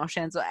those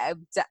emotions.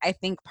 I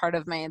think part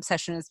of my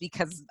obsession is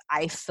because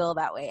I feel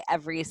that way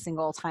every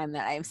single time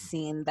that I've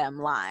seen them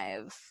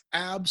live.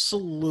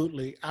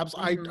 Absolutely.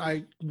 Mhm.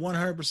 I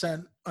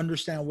 100%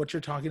 understand what you're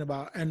talking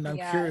about. And I'm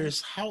Yeah.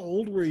 curious, how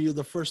old were you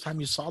the first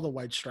time you saw the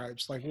White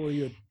Stripes? Like, were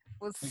you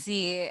Let's like,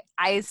 see.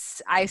 I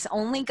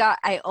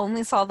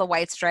only saw the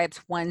White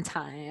Stripes one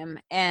time,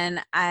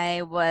 and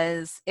it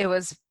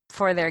was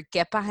for their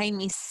Get Behind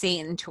Me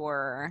Satan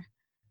tour.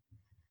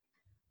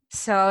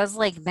 So I was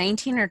like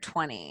 19 or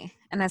 20,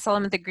 and I saw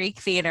them at the Greek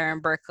Theater in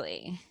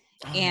Berkeley.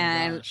 oh my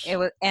And it gosh.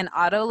 was, and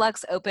Otto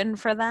Lux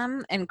opened for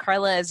them, and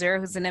Carla Azur,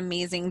 who's an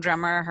amazing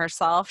drummer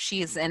herself,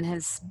 she's in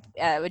his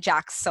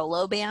Jack's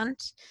solo band.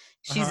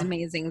 She's an Uh-huh.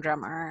 amazing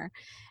drummer.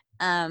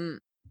 Um,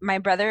 my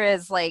brother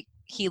is like,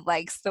 he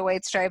likes the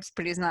White Stripes,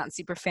 but he's not a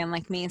super fan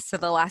like me. So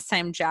the last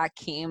time Jack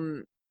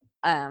came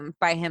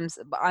by him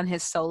on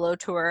his solo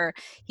tour,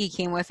 he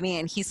came with me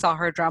and he saw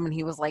her drum and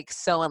he was like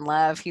so in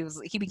love.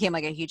 He became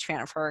like a huge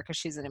fan of her because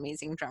she's an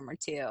amazing drummer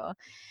too.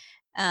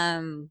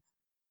 Um,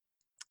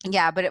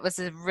 yeah, but it was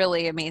a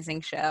really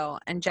amazing show.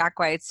 And Jack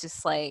White's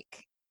just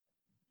like,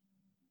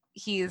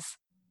 he's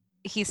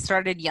he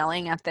started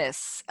yelling at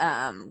this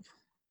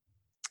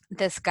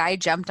guy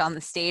jumped on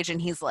the stage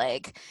and he's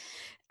like,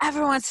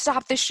 everyone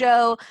stop the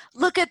show,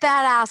 look at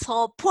that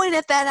asshole, point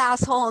at that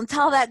asshole and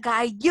tell that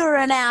guy you're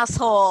an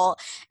asshole.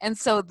 And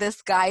so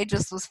this guy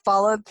just was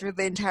followed through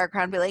the entire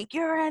crowd and be like,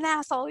 you're an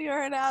asshole,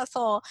 you're an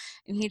asshole.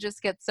 And he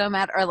just gets so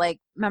mad. Or like,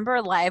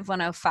 remember Live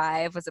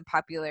 105 was a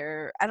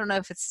popular, I don't know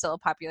if it's still a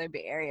popular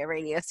Bay Area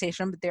radio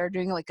station, but they were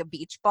doing like a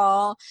beach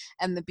ball,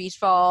 and the beach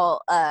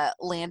ball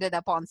landed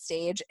up on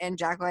stage, and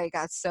Jack White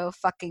got so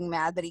fucking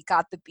mad that he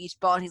got the beach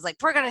ball and he's like,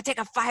 we're gonna take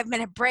a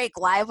 5-minute break,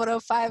 Live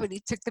 105. And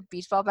he took the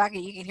beach ball back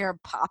and you could hear him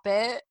pop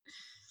it.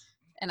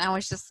 And I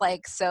was just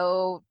like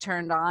so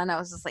turned on. I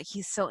was just like,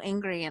 he's so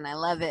angry and I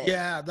love it.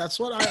 Yeah, that's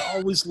what I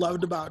always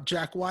loved about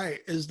Jack White,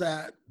 is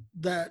that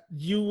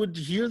you would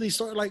hear these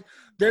stories, like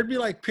there'd be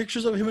like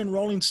pictures of him in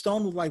Rolling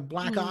Stone with like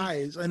black Mm.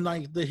 eyes, and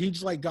like he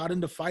just like got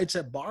into fights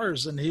at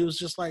bars, and he was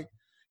just like,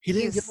 he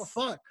didn't give a He's,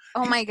 fuck.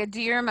 oh He, my God,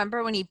 do you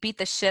remember when he beat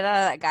the shit out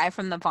of that guy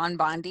from the Von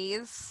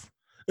Bondies?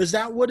 is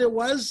that what it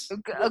was?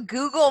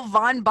 Google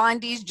Von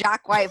Bondi's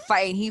Jack White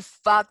fight, and he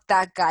fucked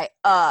that guy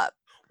up.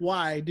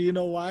 Why? Do you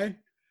know why?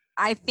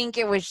 I think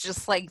it was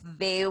just like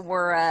they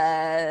were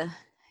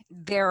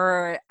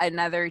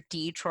another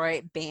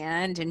Detroit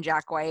band, and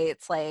Jack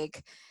White's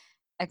like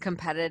a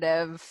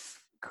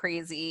competitive,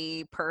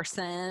 crazy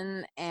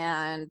person,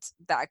 and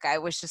that guy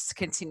was just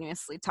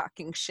continuously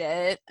talking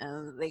shit,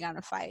 and they got in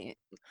a fight.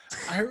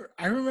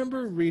 I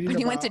remember reading But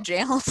he went to about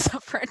jail and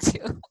stuff for it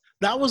too.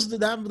 that was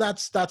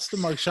that's the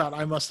mugshot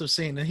I must have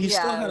seen, and he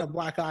still had Yeah, a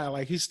black eye,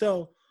 like he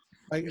still,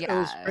 like it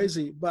was yeah.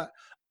 crazy. But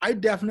I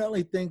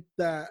definitely think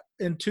that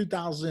in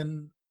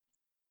 2000,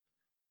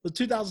 the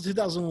 2000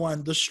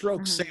 2001, the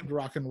Strokes Mhm. saved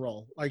rock and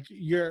roll. Like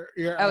you're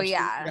Oh absolutely,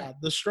 yeah. yeah,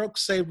 the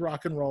Strokes saved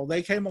rock and roll.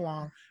 They came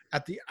along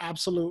at the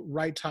absolute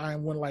right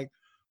time when like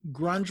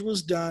grunge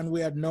was done.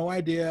 We had no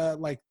idea,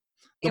 like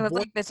the It was boy,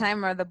 like the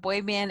time where the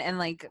boy band and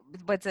like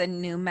what's a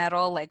new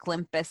metal, like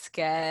Limp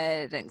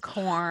Bizkit and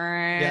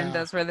Corn. yeah.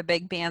 Those were the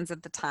big bands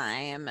at the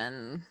time,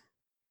 and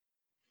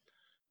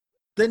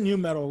Then new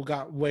metal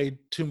got way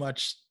too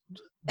much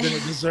than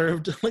it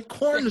deserved. Like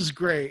Corn is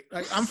great.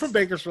 Like, I'm from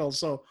Bakersfield,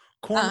 so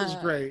Corn is uh,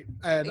 great,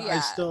 and I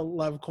yeah. still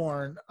love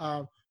Corn.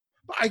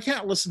 But I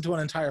can't listen to an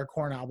entire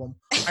Corn album.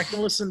 I can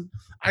listen.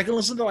 I can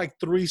listen to like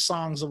 3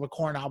 songs of a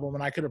Corn album,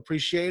 and I could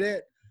appreciate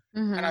it.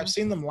 And I've Mhm.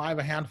 seen them live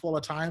a handful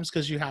of times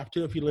because you have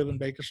to if you live in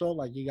Bakersfield.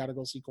 Like you got to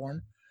go see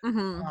Corn.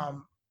 Mhm.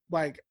 Um,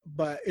 like,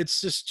 but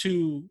it's just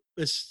too.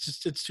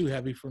 It's too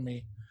heavy for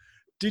me.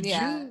 Did Yeah.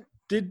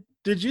 you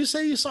did you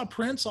say you saw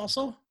Prince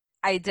also?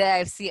 I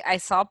did. I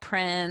saw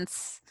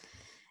Prince,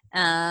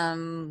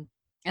 um,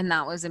 and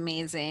that was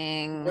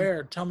amazing.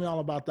 Where? Tell me all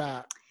about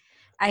that.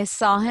 I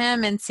saw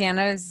him in San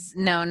Jose.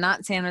 No,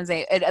 not San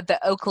Jose. At the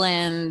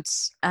Oakland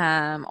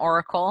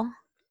Oracle,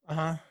 Uh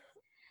huh.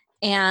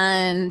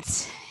 and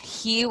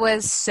he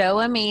was so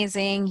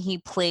amazing. He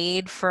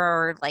played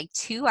for like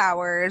 2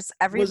 hours. Was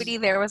Everybody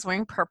there was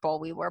wearing purple.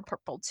 We wore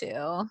purple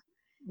too.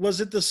 was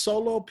it the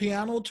solo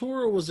piano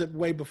tour, or was it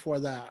way before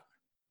that?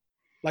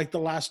 Like the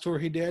last tour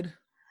he did?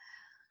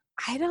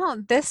 I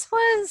don't. This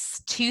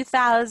was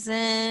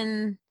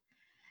 2000.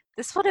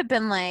 This would have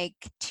been like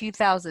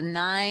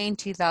 2009,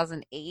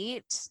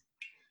 2008.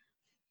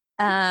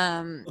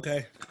 Um,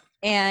 Okay.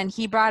 and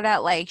he brought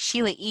out like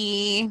Sheila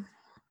E.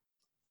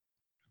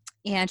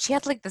 And she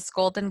had like this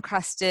gold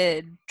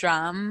encrusted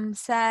drum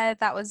set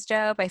that was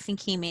dope. I think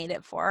he made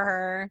it for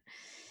her.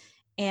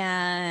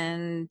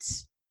 And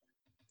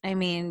I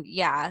mean,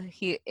 yeah,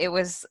 it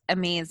was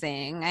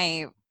amazing.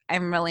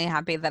 I'm really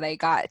happy that I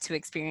got to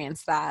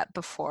experience that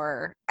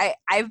before.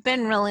 I've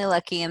been really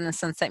lucky in the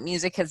sense that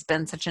music has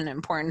been such an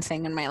important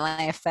thing in my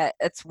life that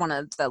it's one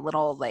of the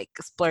little like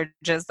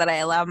splurges that I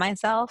allow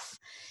myself.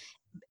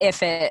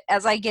 If it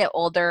As I get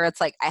older, it's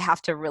like I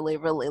have to really,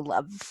 really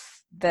love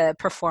the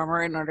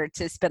performer in order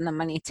to spend the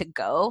money to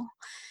go.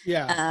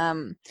 Yeah.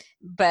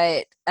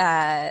 But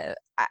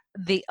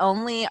the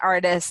only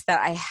artist that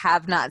I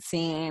have not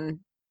seen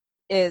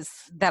is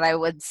that I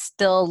would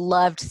still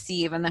love to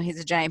see, even though he's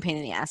a giant pain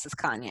in the ass, is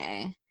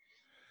Kanye.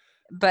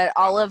 But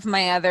all of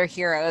my other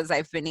heroes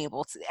I've been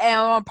able to,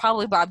 and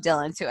probably Bob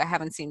Dylan too. I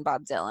haven't seen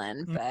Bob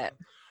Dylan, but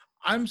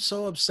I'm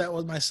so upset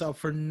with myself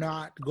for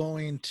not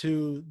going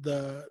to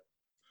the.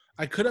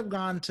 I could have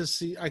gone to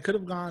see. I could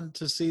have gone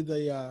to see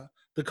the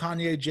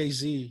Kanye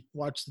Jay-Z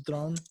Watch the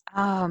Throne.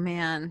 oh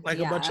man, Like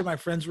a bunch yeah. of my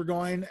friends were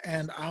going,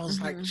 and I was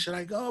like, Hmm. should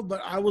I go?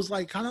 But I was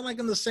like, kind of like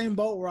in the same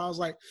boat where I was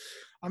like,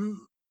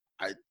 I'm,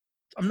 I,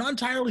 I'm not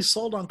entirely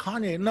sold on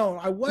Kanye. No,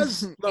 I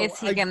was. No, Is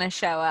he gonna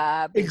show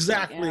up? Is he,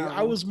 exactly.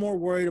 I was more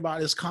worried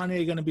about is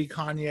Kanye going to be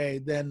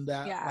Kanye than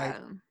that. Like,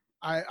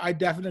 yeah, I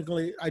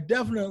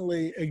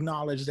definitely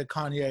acknowledge that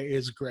Kanye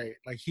is great.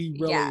 Like he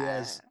really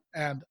yeah, is,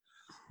 and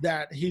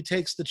that he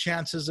takes the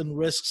chances and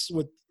risks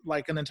with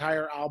like an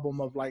entire album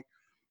of like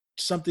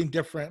something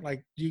different.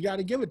 Like you got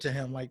to give it to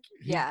him. Like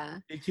yeah.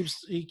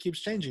 he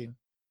keeps changing.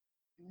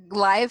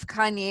 Live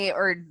Kanye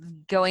or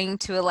going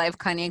to a live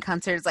Kanye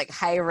concert is like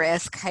high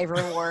risk, high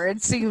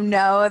reward. So you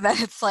know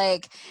that it's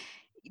like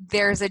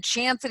there's a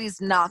chance that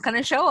he's not going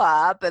to show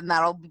up and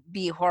that'll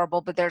be horrible,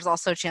 but there's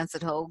also a chance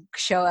that he'll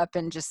show up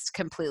and just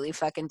completely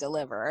fucking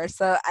deliver.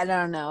 So I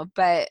don't know,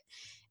 but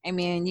I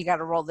mean, you got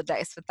to roll the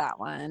dice with that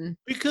one.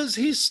 Because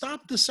he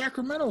stopped the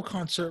Sacramento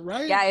concert, Yeah,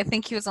 right? I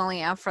think he was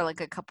only out for like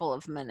a couple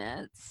of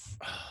minutes.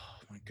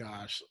 Oh my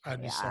gosh,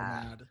 I'd be so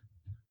Yeah. mad.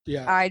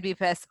 Yeah. I'd be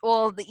pissed.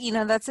 Well,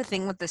 that's the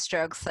thing with the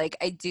Strokes. Like,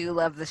 I do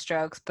love the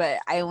Strokes, but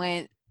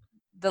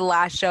the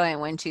last show I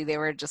went to, they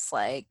were just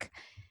like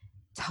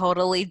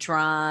totally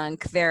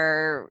drunk.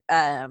 Their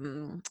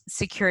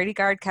security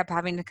guard kept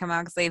having to come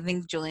out because I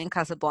think Julian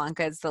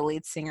Casablanca, the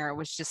lead singer,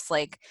 was just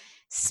like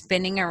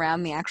spinning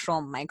around the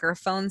actual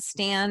microphone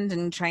stand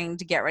and trying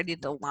to get ready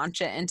to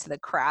launch it into the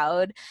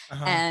crowd.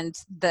 Uh-huh. And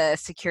the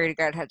security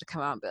guard had to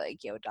come out and be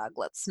like, yo, dog,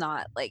 let's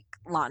not like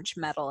launch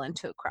metal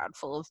into a crowd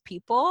full of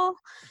people.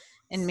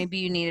 And maybe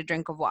you need a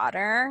drink of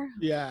water.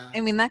 Yeah.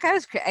 I mean, that guy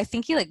was. I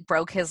think he like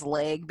broke his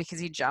leg because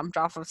he jumped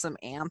off of some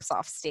amps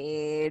off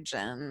stage,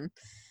 and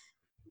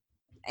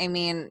I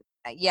mean,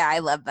 yeah, I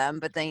love them,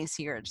 but then you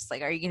see you're just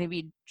like, are you going to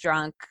be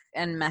drunk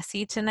and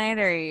messy tonight,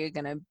 or are you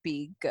going to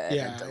be good and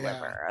Yeah, yeah.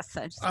 deliver?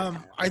 So it's just kind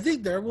I of,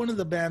 think they're one of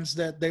the bands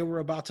that they were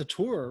about to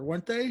tour,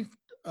 weren't they?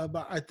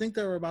 I think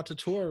they were about to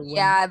tour when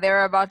yeah,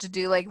 they're about to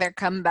do like their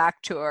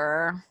comeback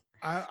tour.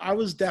 I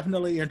was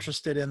definitely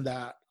interested in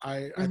that.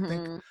 I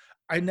think Hmm.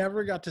 I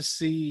never got to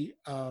see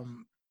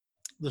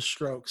the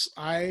Strokes.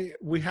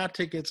 We had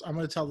tickets. I'm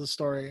going to tell the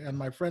story, and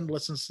my friend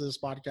listens to this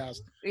podcast.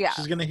 Yeah.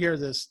 She's going to hear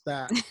this.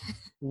 That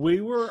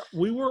we were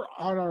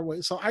on our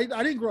way. So I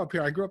didn't grow up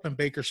here. I grew up in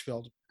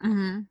Bakersfield.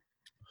 Hmm.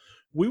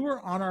 We were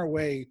on our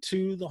way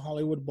to the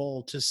Hollywood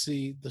Bowl to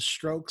see the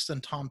Strokes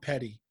and Tom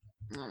Petty.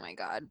 Oh my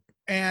God.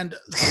 And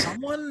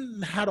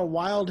someone had a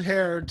wild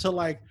hair to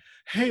like,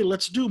 hey,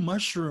 let's do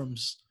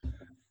mushrooms.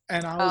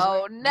 And I was like, Oh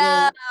well, and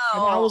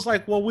I no. was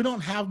like, well, we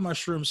don't have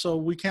mushrooms, so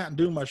we can't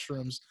do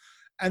mushrooms.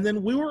 And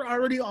then we were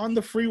already on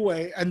the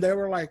freeway, and they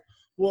were like,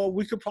 well,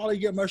 we could probably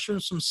get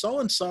mushrooms from so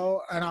and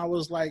so. And I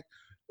was like,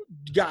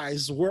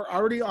 guys, we're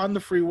already on the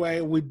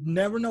freeway. We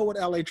never know what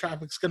LA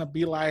traffic's gonna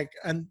be like.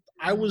 And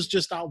I was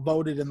just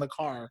outvoted in the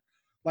car.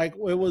 Like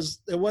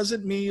it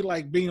wasn't me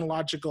like being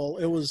logical.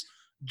 It was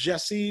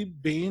Jesse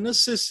being a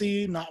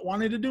sissy, not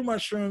wanting to do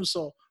mushrooms.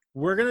 So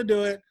we're gonna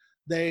do it.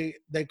 They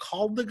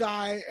called the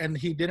guy and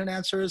he didn't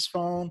answer his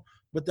phone,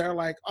 but they're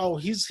like, oh,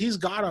 he's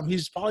got him.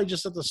 He's probably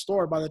just at the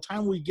store. By the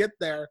time we get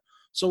there,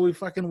 so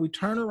we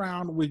turn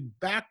around, we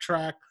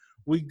backtrack,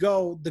 we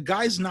go, the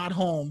guy's not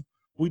home.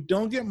 We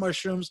don't get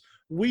mushrooms.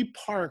 We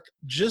park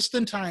just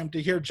in time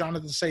to hear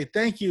Jonathan say,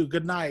 thank you,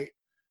 good night.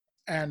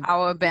 And I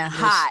would have we been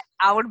hot. missed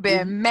I would have we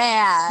been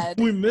mad.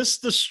 we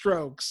missed the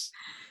Strokes.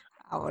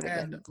 I would have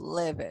And been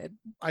livid.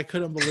 I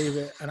couldn't believe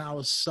it. And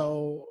I'm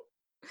still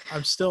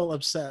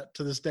upset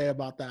to this day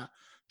about that.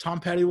 Tom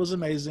Petty was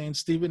amazing.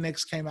 Stevie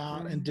Nicks came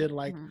out and did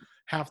like Mhm.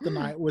 half the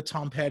night with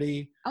Tom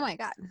Petty. Oh my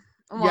God.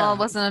 Well, it Yeah,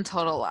 wasn't a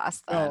total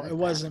loss no, then. it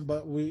wasn't,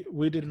 but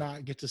we did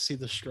not get to see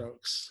the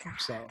Strokes.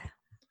 So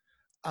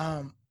God.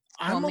 um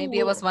Well, I'm a maybe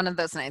it was little one of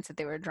those nights that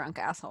they were drunk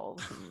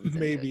assholes and didn't do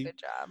a maybe good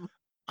job.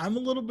 I'm a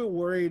little bit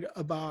worried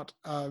about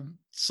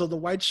so the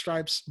White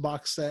Stripes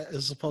box set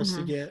is supposed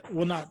to Hmm. get,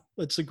 well, not,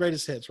 it's the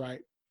greatest hits,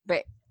 right?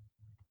 But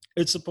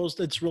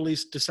It's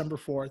released December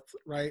 4th,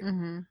 right?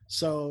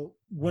 So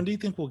when do you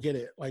think we'll get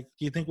it? Like,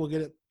 do you think we'll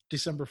get it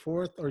December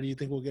 4th, or do you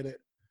think we'll get it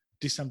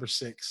December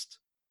 6th?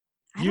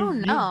 I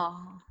don't know.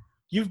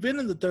 You've been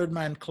in the Third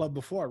Man Club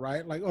before,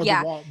 right? Like, or the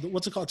Yeah, Vault.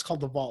 What's it called? It's called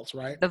the Vault,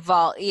 right? the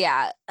vault.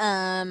 Yeah.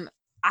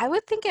 I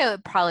would think it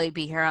would probably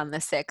be here on the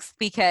 6th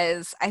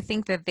because I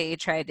think that they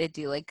try to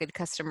do like good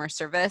customer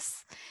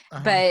service.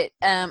 Uh-huh. But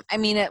I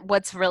mean,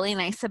 what's really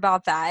nice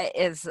about that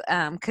is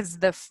because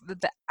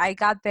I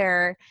got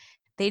there,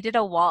 they did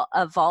a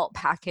vault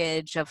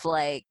package of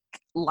like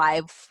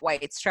live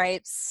White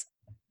Stripes.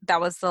 That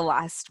was the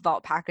last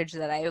vault package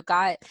that I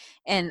got,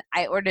 and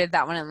I ordered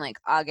that one in like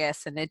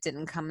August, and it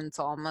didn't come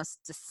until almost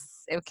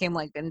it came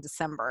like in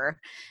December.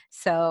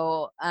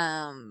 So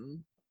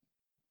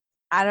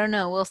I don't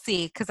know. We'll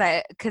see, because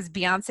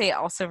Beyonce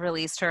also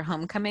released her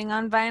Homecoming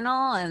on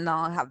vinyl, and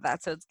I'll have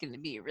that, so it's going to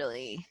be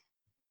really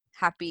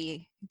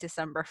happy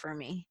December for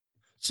me.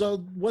 So,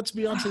 what's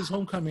Beyonce's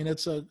Homecoming?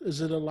 Is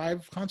it a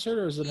live concert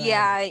or is it an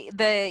album?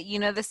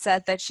 Yeah, the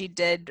set that she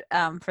did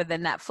for the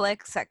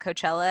Netflix at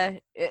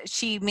Coachella.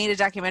 She made a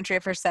documentary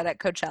of her set at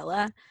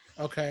Coachella,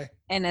 Okay,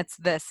 and it's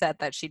the set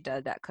that she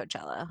did at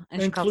Coachella,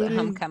 and she calls it including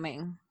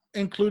Homecoming.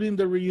 including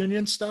the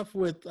reunion stuff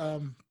with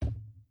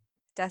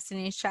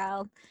Destiny's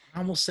Child. I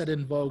almost said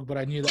In Vogue, but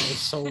I knew that was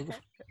so.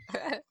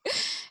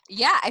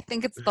 Yeah, I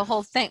think it's the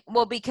whole thing.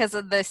 Well, because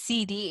of the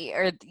CD,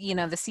 or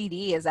the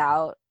CD is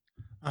out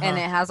and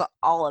Uh-huh. it has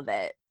all of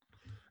it.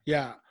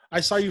 Yeah, I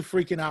saw you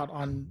freaking out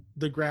on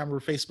the gram or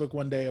Facebook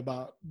one day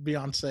about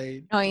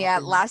Beyonce Oh yeah,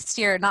 dropping. last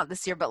year, not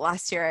this year, but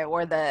last year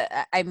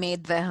I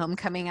made the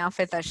homecoming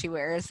outfit that she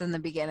wears in the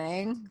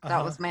beginning. That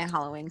Uh-huh. was my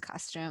Halloween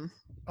costume.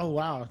 Oh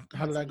wow,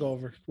 how did That's that go me.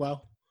 over?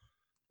 Well,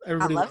 I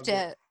everybody loved loved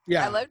it. it. I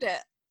Yeah, loved it.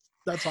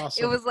 that's It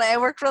awesome. was like I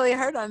worked really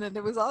hard on it.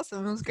 It was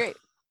awesome. It was great.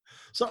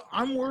 So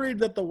I'm worried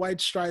that the White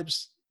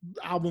Stripes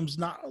album's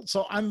not.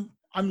 So I'm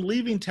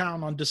leaving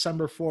town on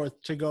December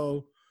 4th to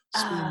go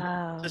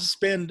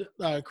spend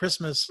Oh.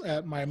 Christmas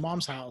at my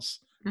mom's house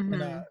Hmm.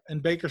 in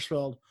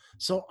Bakersfield.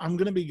 So I'm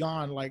gonna be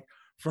gone like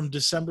from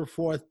December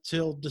 4th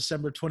till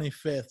December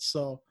 25th.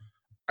 So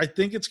I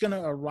think it's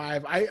gonna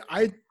arrive.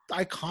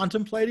 I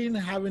contemplating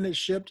having it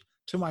shipped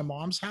to my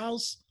mom's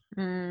house,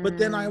 but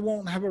then I Mm,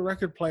 won't have a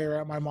record player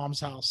at my mom's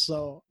house.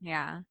 So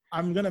yeah.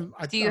 I'm gonna.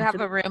 Do you I'm have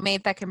pretty. a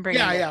roommate that can bring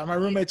Yeah, it in yeah. My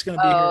with you? roommate's gonna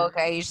be Oh, here.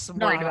 okay. You're just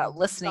No, worried no, about no.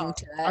 listening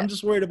to I'm it.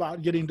 just worried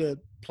about getting to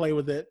play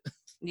with it.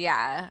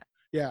 Yeah.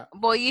 Yeah,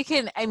 Well, you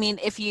can, I mean,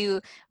 if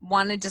you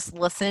want to just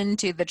listen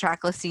to the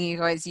track listing, you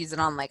can always use it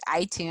on like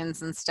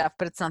iTunes and stuff,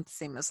 but it's not the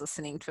same as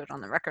listening to it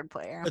on the record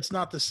player. it's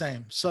not the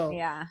same. So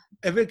Yeah.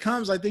 if it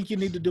comes, I think you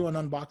need to do an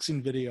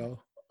unboxing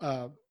video.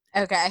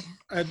 Okay.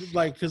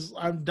 Like, because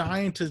I'm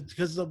dying to,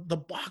 because the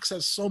box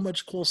has so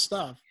much cool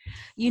stuff.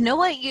 You know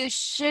what? You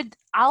should,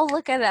 I'll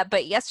look at that.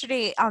 But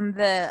yesterday on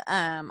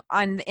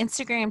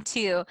Instagram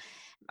too,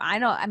 I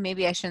don't,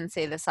 maybe I shouldn't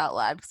say this out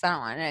loud because I don't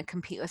want to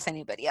compete with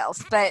anybody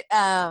else, but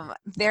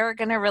they're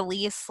gonna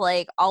release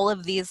like all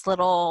of these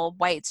little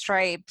White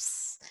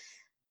Stripes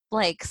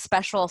like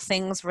special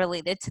things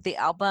related to the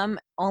album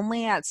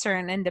only at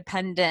certain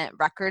independent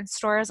record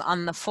stores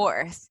on the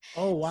 4th.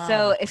 Oh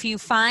So wow, if you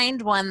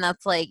find one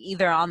that's like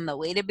either on the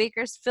way to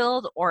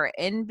Bakersfield or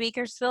in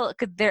Bakersfield,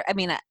 could there, I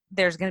mean,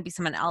 there's going to be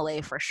some in LA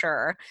for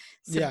sure.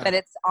 So, yeah. but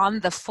it's on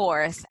the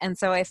 4th. And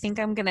so I think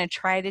I'm going to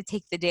try to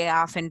take the day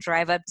off and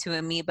drive up to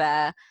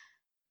Amoeba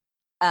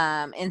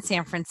in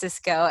San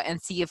Francisco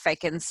and see if I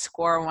can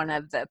score one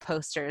of the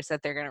posters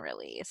that they're going to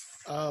release.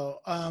 Oh,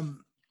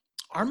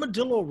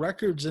 Armadillo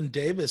Records in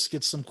Davis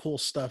gets some cool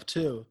stuff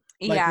too.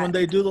 Like Yeah. when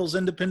they do those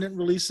independent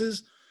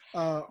releases,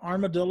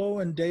 Armadillo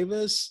in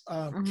Davis,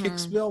 Hmm.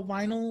 Kicksville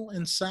Vinyl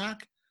in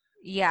Sac,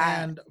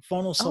 Yeah. and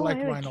Phono Oh, I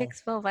Select have a Vinyl.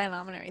 Kicksville vinyl.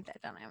 I'm gonna write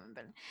that down. I haven't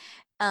been.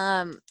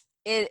 Um,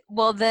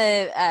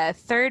 the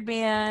third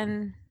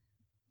band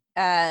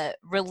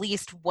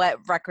released what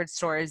record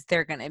stores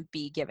they're gonna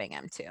be giving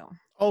them to.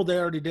 Oh, they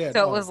already did.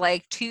 So it Oh, was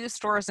like 2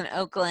 stores in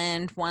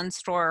Oakland, one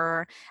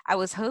store. I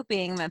was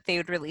hoping that they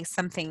would release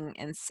something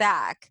in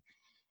Sac,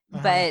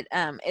 uh-huh.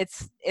 but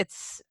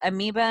it's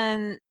Amoeba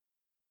and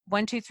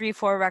 1, 2, 3,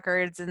 4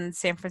 records in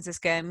San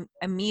Francisco,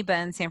 Amoeba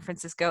in San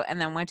Francisco, and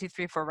then 1, 2,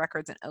 3, 4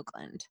 records in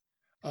Oakland.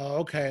 Oh,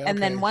 okay,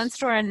 And then okay. one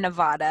store in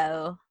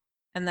Nevada,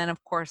 and then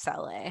of course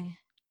LA.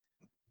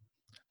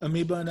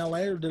 Amoeba in LA,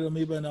 or did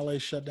Amoeba in LA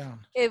shut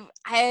down? If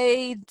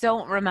I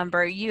don't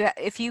remember,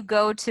 if you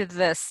go to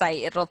the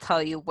site, it'll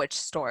tell you which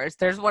stores.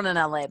 There's one in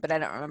LA, but I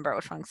don't remember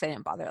which one because I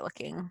didn't bother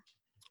looking.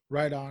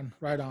 Right on,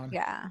 right on.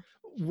 Yeah.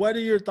 What are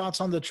your thoughts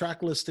on the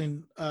track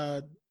listing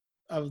of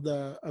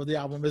the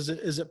album? Is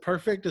it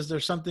perfect? Is there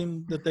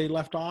something that they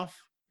left off?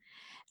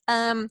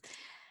 Um,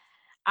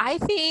 I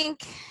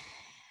think.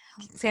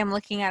 See, I'm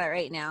looking at it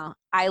right now.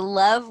 I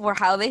love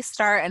how they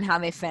start and how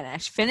they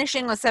finish.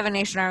 Finishing with Seven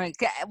Nation Army.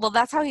 Well,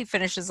 that's how he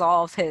finishes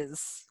all of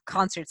his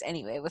concerts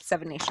anyway, with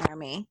Seven Nation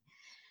Army.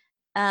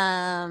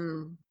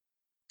 Um,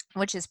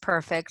 which is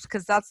perfect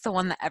because that's the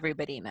one that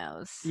everybody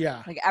knows.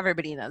 Yeah. Like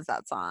everybody knows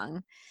that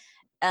song.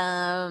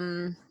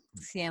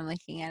 See, I'm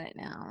looking at it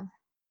now.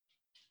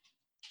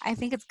 I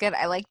think it's good.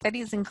 I like that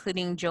he's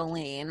including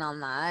Jolene on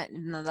that,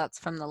 even though that's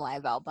from the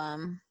live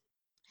album.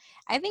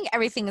 I think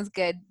everything is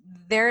good.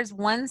 There's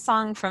one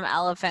song from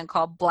Elephant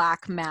called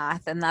Black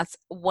Math, and that's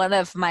one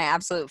of my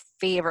absolute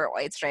favorite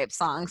White Stripes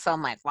songs. So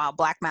I'm like, wow,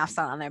 Black Math's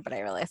not on there, but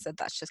I realized that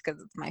that's just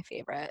because it's my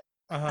favorite.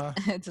 Uh-huh.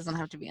 It doesn't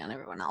have to be on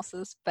everyone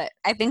else's, but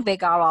I think they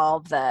got all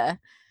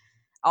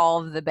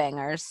of the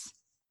bangers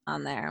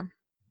on there.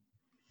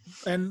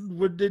 And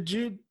were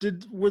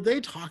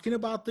they talking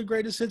about the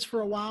greatest hits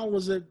for a while?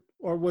 Was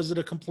it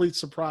a complete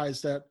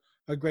surprise that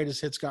a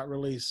greatest hits got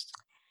released?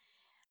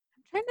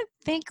 I'm trying to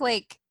think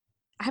like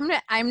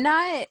I'm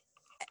not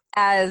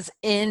as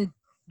in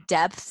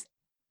depth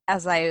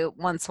as I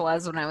once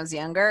was when I was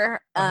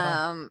younger.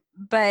 Uh-huh.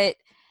 But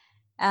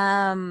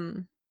I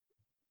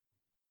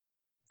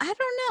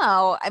don't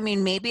know. I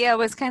mean, maybe I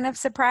was kind of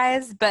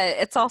surprised, but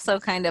it's also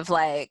kind of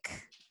like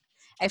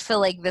I feel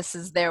like this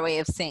is their way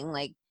of saying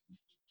like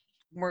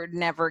we're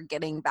never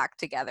getting back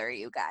together,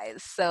 you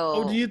guys.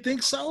 Oh, do So you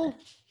think so?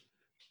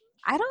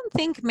 I don't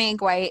think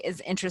Meg White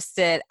is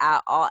interested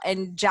at all.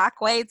 And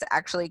Jack White's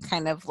actually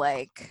kind of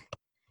like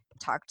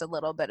talked a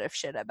little bit of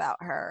shit about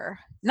her.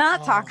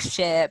 Not talk Oh.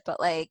 shit, but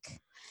like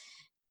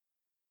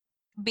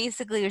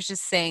basically was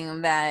just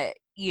saying that,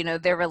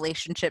 their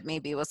relationship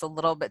maybe was a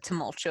little bit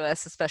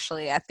tumultuous,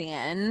 especially at the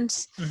end.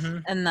 Mm-hmm.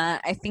 And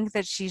that I think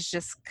that she's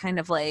just kind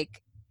of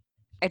like,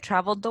 I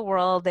traveled the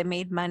world, I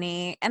made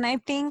money. And I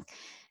think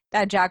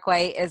that Jack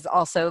White is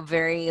also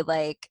very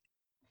like,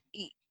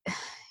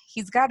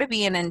 he's got to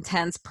be an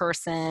intense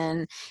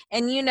person.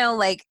 And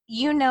like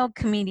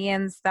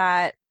comedians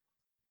that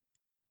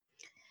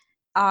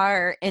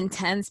are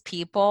intense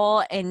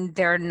people and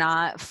they're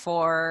not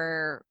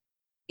for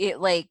it,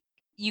 like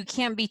you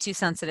can't be too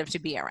sensitive to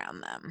be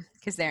around them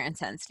because their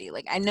intensity,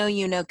 like I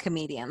know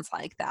comedians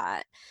like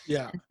that.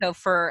 Yeah. And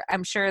so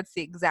I'm sure it's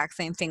the exact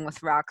same thing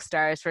with rock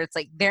stars where it's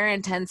like their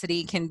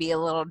intensity can be a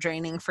little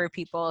draining for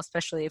people,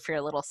 especially if you're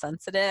a little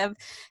sensitive.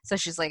 So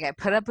she's like, I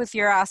put up with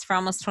your ass for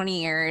almost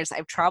 20 years.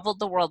 I've traveled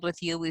the world with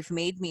you. We've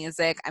made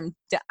music.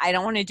 I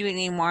don't want to do it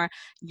anymore.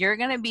 You're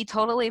going to be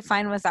totally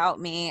fine without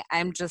me.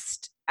 I'm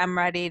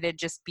ready to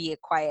just be a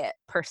quiet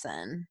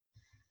person,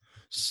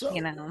 you So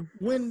know.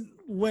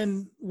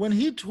 when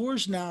he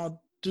tours now,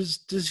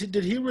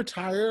 did he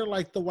retire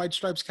like the White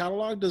Stripes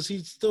catalog? Does he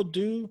still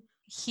do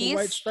the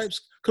White He's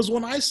Stripes? Because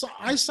when I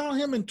saw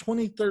him in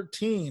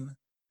 2013,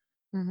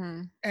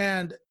 mhm.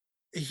 and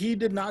he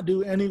did not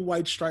do any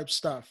White Stripes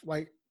stuff.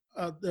 Like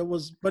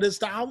but it's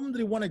the album that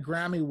he won a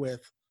Grammy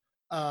with.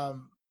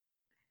 Um,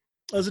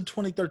 it was in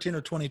 2013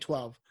 or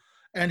 2012,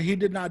 and he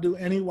did not do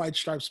any White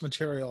Stripes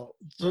material.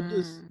 So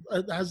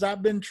Mm. has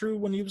that been true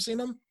when you've seen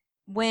him?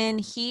 When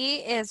he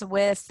is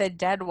with the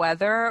Dead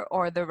Weather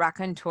or the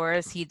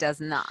Raconteurs, he does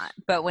not.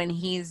 But when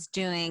he's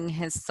doing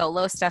his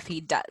solo stuff, he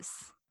does.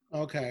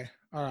 Okay,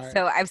 all right.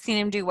 So I've seen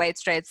him do White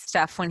Stripes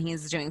stuff when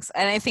he's doing,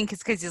 and I think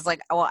it's because he's like,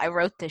 well, I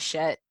wrote this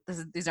shit.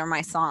 These are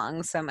my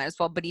songs, so I might as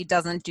well. But he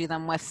doesn't do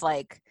them with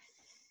like,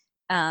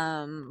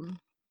 um,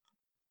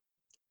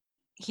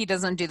 he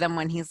doesn't do them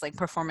when he's like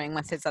performing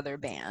with his other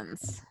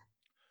bands.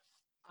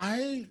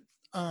 I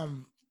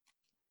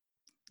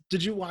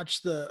did you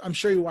watch I'm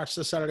sure you watched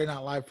the Saturday Night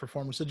Live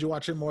performance. Did you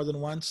watch it more than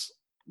once?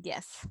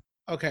 Yes.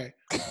 Okay.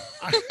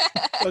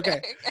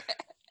 Okay.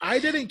 I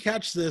didn't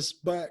catch this,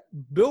 but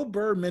Bill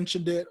Burr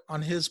mentioned it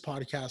on his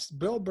podcast.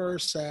 Bill Burr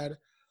said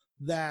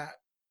that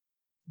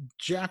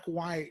Jack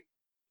White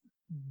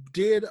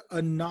did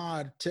a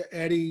nod to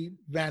Eddie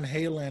Van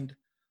Halen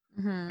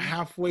Mm-hmm.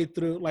 halfway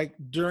through, like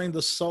during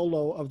the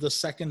solo of the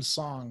second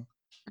song.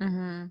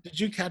 Mm-hmm. Did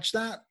you catch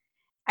that?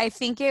 I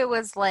think it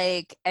was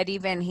like Eddie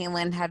Van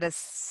Halen had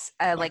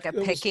Like like a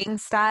picking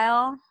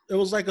style. it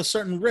was like a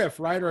certain riff,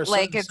 right? Or a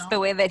Like certain it's the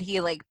sound? way that he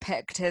like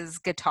picked his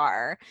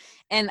guitar.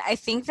 And I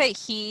think that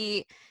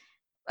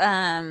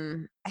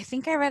I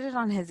think I read it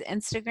on his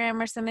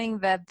Instagram or something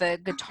that the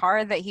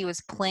guitar that he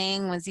was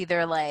playing was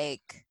either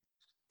like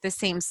the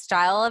same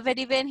style of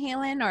Eddie Van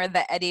Halen or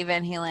that Eddie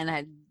Van Halen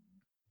had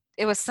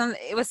it was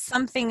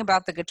something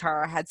about the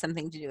guitar had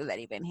something to do with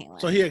Eddie Van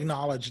So Halen. he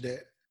acknowledged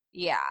it.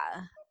 Yeah.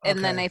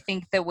 And then Okay. I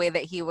think the way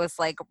that he was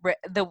like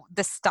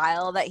the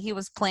style that he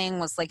was playing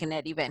was like an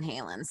Eddie Van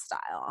Halen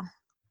style.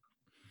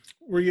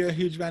 Were you a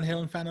huge Van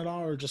Halen fan at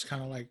all, or just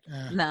kind of like,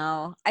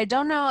 No, I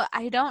don't know.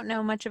 I don't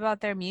know much about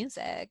their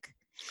music.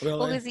 Well,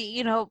 really?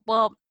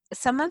 because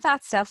some of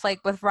that stuff,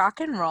 like with rock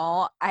and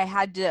roll, I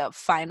had to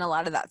find a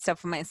lot of that stuff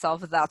for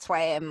myself. That's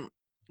why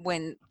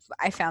when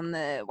I found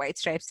the White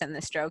Stripes and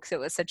the Strokes, it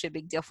was such a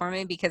big deal for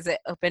me because it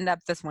opened up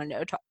this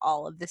window to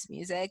all of this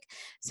music.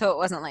 So it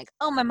wasn't like,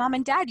 oh, my mom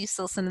and dad used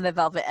to listen to the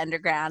Velvet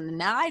Underground, and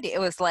now I do.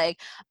 It was like,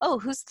 oh,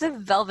 who's the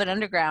Velvet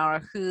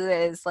Underground, or who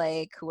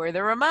are the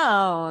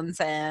Ramones,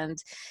 and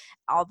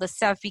all this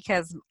stuff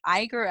because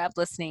I grew up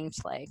listening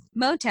to like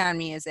Motown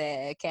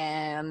music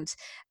and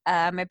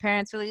my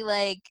parents really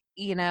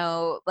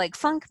like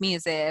funk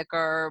music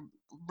or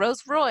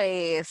Rose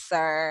Royce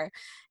or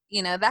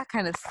that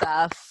kind of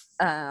stuff.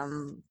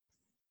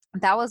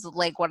 That was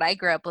like what I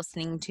grew up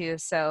listening to.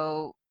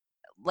 So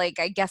like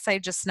I guess I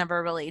just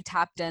never really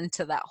tapped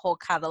into that whole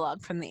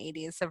catalog from the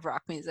 80s of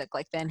rock music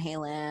like Van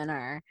Halen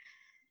or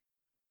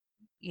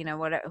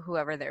what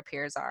whoever their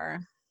peers are.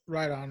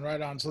 Right on,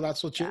 right on. So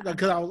that's what you, Yeah.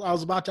 because I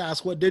was about to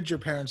ask, what did your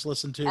parents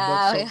listen to? But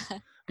Oh, so, yeah.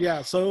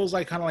 yeah, so it was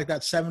like kind of like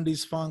that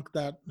 70s funk,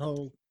 that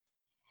whole,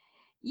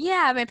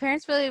 Yeah, my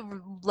parents really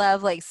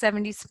love like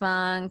 70s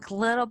funk, a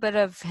little bit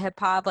of hip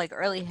hop, like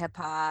early hip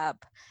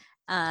hop.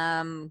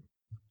 Um,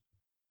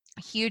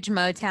 Huge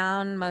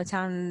Motown.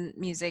 Motown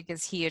music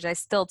is huge.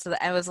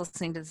 I was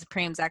listening to the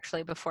Supremes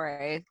actually before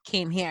I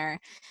came here.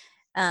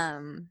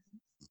 Um,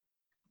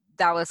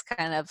 that was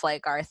kind of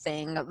like our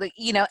thing. Like,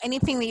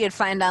 anything that you'd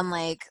find on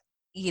like,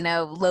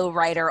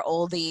 lowrider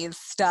oldies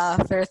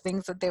stuff or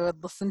things that they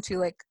would listen to,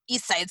 like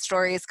East Side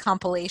Stories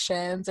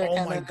compilations are oh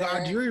kind my of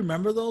God, do their. you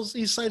remember those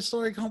East Side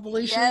Story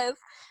compilations? Yes.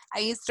 I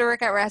used to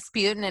work at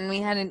Rasputin and we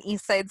had an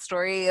East Side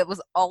Story. It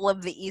was all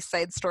of the East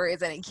Side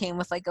Stories and it came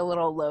with like a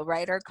little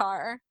lowrider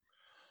car.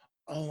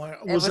 Oh my,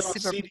 It was was it on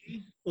super.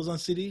 CD? Was it on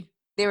CD?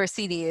 They were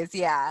CDs,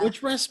 yeah.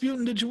 Which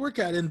Rasputin did you work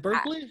at, in I,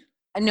 Berkeley?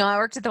 no, I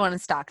worked at the one in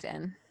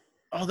Stockton.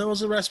 Oh, there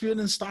was a Rasputin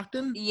in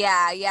Stockton?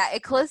 Yeah, yeah.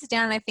 It closed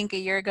down, I think, a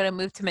year ago to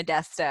move to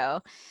Modesto.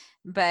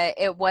 But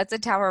it was a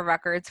Tower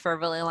Records for a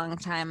really long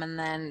time, and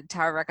then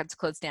Tower Records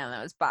closed down.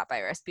 It was bought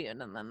by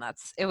Rasputin, and then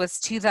it was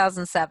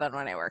 2007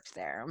 when I worked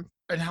there.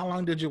 And how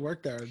long did you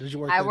work there? Did you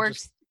work I there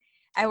just, worked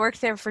I worked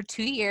there for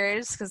 2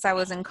 years because I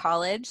was in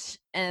college,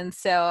 and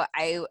so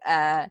I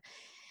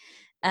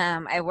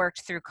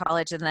worked through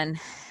college, and then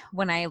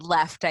when I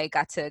left, I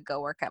got to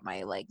go work at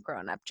my like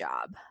grown up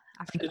job and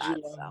after did you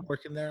that. love So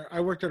working there? I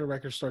worked at a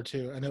record store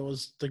too, and it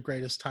was the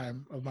greatest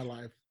time of my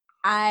life.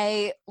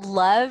 I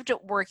loved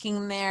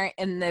working there.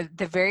 And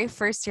the very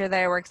first year that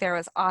I worked there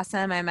was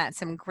awesome. I met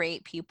some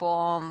great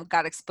people,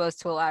 got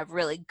exposed to a lot of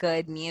really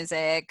good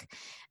music.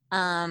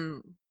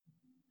 Um,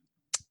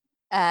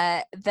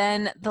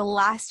 then the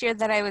last year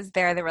that I was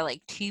there were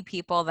like two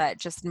people that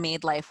just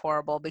made life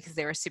horrible because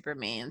they were super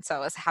mean. So I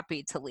was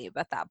happy to leave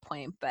at that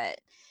point. But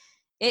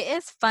it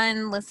is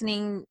fun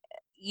listening.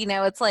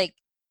 It's like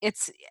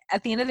it's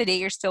at the end of the day,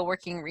 you're still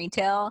working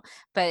retail,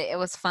 but it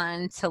was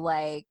fun to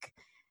like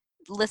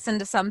listen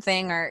to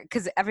something, or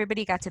because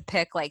everybody got to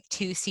pick like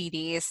two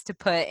CDs to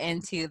put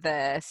into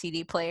the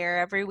CD player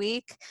every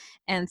week.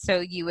 And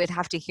so you would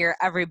have to hear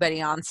everybody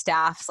on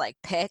staff's like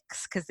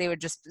picks because they would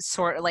just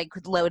sort of like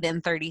load in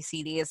 30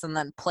 CDs and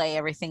then play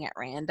everything at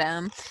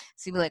random.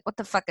 So you'd be like, what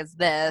the fuck is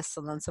this?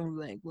 And then someone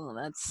would be like, well,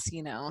 that's,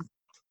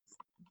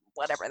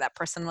 whatever that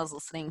person was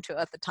listening to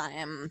at the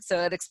time. So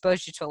it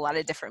exposed you to a lot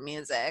of different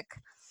music.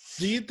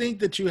 Do you think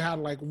that you had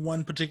like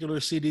one particular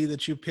CD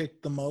that you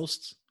picked the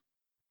most?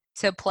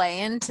 To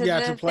play into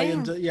Yeah, to the play thing.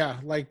 into, yeah,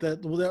 like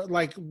that,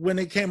 like when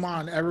it came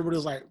on, everybody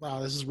was like,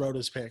 "Wow, this is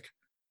Rhoda's pick."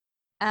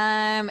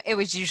 It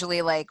was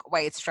usually like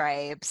White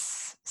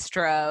Stripes,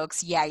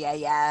 Strokes, Yeah Yeah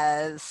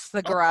Yes, the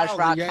Oh garage wow, the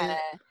rock yeah, kind yeah.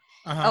 of.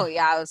 Uh huh. Oh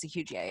yeah, I was a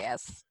huge Yeah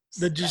Yes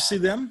Did you see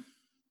fan. them?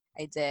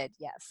 I did,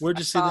 yes. Where'd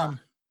you see them?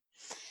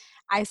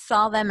 I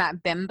saw them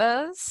at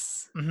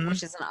Bimbo's, Mm-hmm.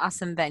 which is an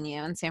awesome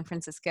venue in San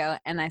Francisco,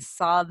 and I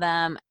saw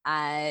them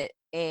at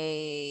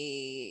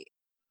it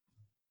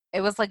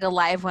was like a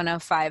Live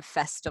 105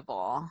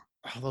 festival.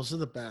 Oh, those are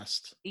the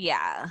best.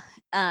 Yeah.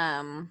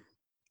 Um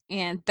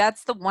and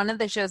that's the one of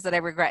the shows that I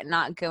regret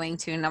not going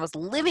to, and I was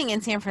living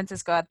in San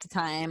Francisco at the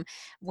time,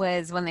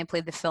 was when they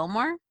played the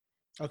Fillmore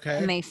and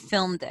Okay. they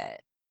filmed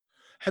it.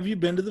 Have you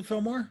been to the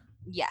Fillmore?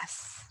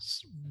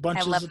 Yes. I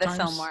Bunches love of the times.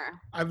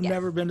 Fillmore. I've Yes.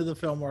 never been to the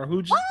Fillmore. Who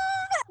What? just,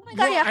 Oh my god,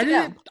 bro? you have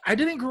to go. I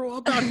didn't grow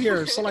up out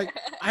here, so like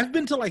I've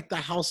been to like the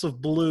House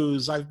of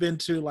Blues. I've been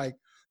to like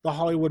the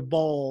Hollywood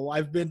Bowl.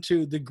 I've been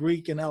to the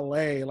Greek in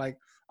L.A. Like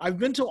I've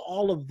been to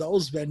all of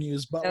those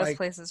venues, but Those like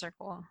places are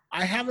cool.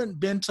 I haven't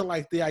been to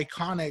like the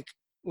iconic,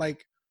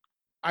 like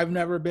I've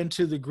never been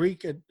to the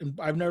Greek.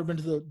 I've never been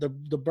to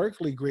the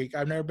Berkeley Greek.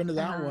 I've never been to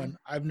that Uh-huh. one.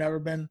 I've never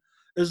been.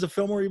 Is the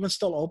Fillmore even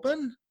still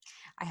open?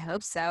 I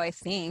hope so. I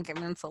think. I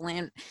mean,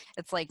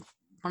 it's like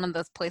one of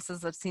those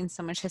places I've seen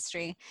so much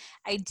history.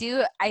 I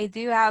do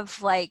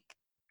have like,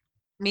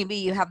 maybe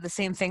you have the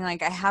same thing.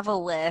 Like I have a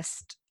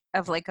list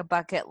of like a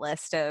bucket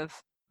list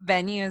of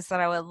venues that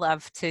I would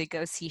love to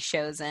go see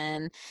shows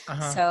in. Uh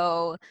huh.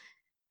 So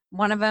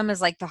one of them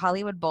is like the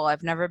Hollywood Bowl.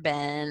 I've never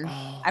been.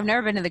 I've Oh.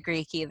 never been to the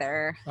Greek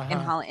either Uh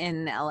huh.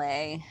 in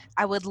LA.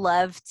 I would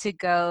love to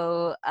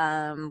go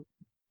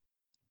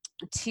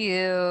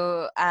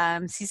to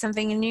see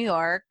something in New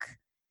York.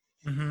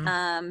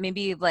 Mm-hmm.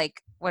 Maybe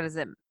like what is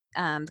it?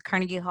 The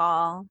Carnegie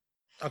Hall.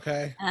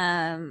 Okay.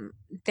 Um,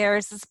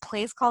 there's this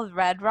place called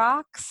Red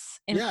Rocks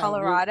in Yeah.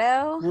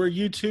 Colorado. Where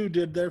U2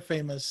 did their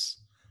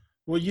famous.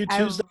 Well,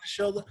 U2's I that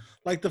show,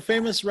 like the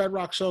famous Red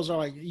Rock shows are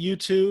like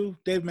U2,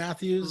 Dave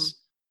Matthews,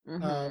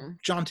 mm-hmm.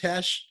 John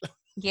Tesh.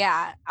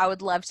 Yeah, I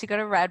would love to go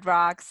to Red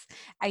Rocks.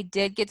 I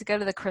did get to go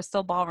to the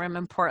Crystal Ballroom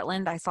in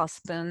Portland. I saw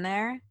Spoon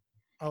there.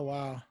 Oh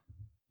wow.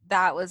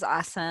 That was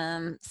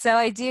awesome. So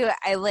I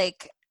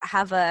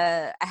have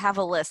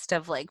a list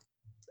of like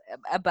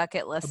a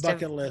bucket A list of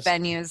bucket list.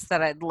 venues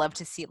that I'd love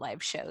to see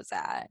live shows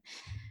at.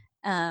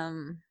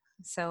 Um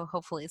So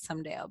hopefully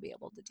someday I'll be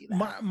able to do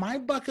that. My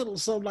bucket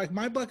so like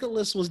my bucket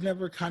list was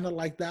never kind of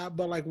like that,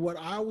 but like what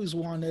I always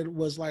wanted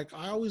was like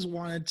I always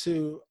wanted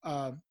to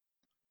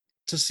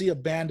see a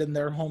band in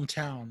their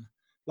hometown.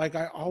 Like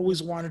I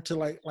always wanted to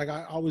like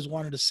I always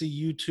wanted to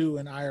see U2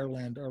 in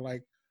Ireland, or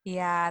like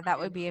Yeah, that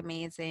would be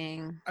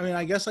amazing. I mean,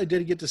 I guess I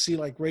did get to see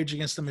like Rage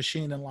Against the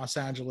Machine in Los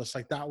Angeles.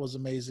 Like that was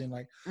amazing.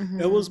 Like it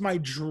Hmm. was my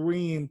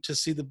dream to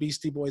see the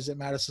Beastie Boys at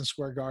Madison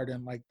Square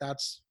Garden. Like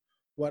that's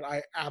what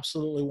I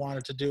absolutely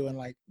wanted to do. And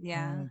like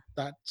Yeah.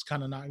 that's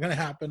kind of not going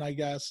to happen, I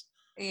guess.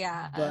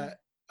 Yeah. But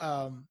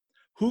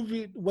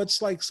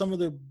what's like some of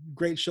the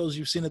great shows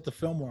you've seen at the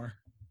Fillmore?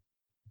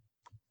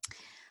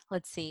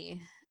 Let's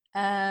see.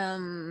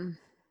 Um,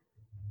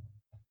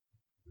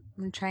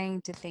 I'm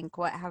trying to think.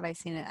 What have I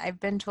seen? It? I've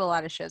been to a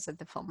lot of shows at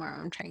the Fillmore.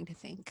 I'm trying to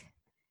think.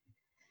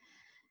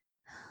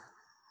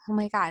 Oh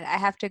my God, I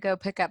have to go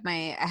pick up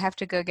my. I have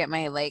to go get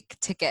my like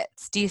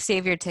tickets. Do you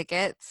save your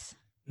tickets?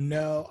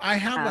 No, I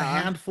have a Oh.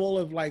 handful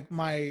of like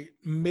my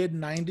mid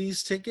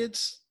 90s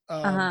tickets. I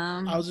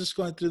Uh-huh. was just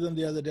going through them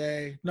the other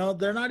day. No,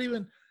 they're not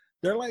even,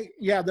 they're like,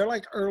 yeah, they're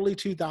like early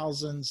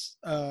 2000s,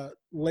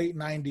 late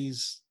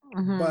 90s.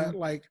 Mm-hmm. But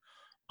like,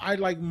 I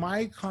like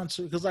my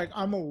concert because like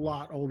I'm a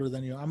lot older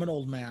than you. I'm an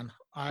old man.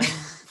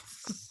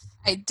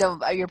 I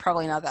don't. You're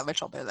probably not that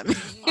much older than me.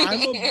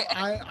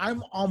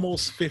 I'm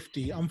almost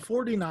 50. I'm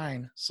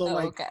 49. So Oh,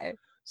 like, okay.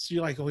 so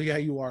you're like, oh yeah,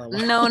 you are a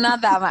lot. No,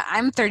 not that much.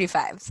 I'm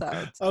 35, so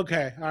it's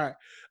Okay, all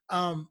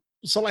right.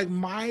 So like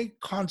my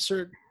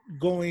concert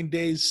going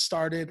days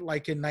started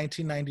like in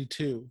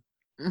 1992,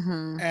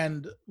 mm-hmm.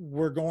 and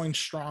we're going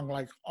strong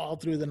like all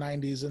through the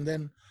 90s. And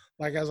then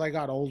like as I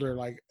got older,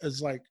 like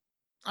it's like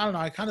I don't know,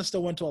 I kind of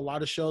still went to a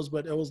lot of shows,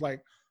 but it was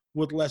like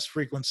with less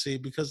frequency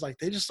because like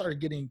they just started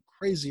getting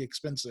crazy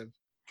expensive.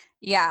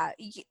 Yeah.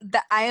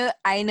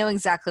 I know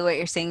exactly what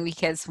you're saying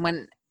because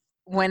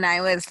when I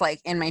was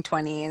like in my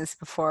 20s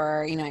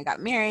before, I got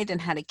married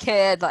and had a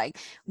kid, like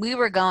we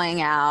were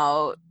going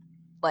out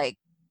like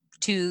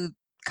two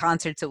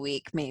concerts a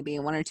week, maybe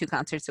one or two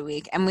concerts a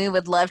week. And we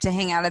would love to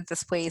hang out at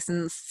this place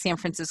in San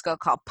Francisco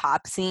called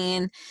Pop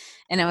Scene.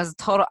 And I was a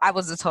total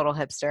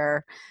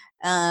hipster.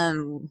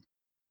 Um,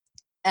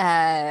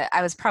 I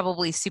was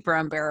probably super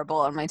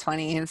unbearable in my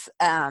 20s.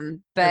 But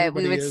we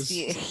Everybody would is.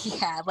 see,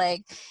 yeah,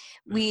 like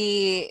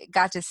we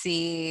got to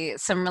see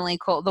some really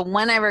cool. The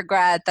one I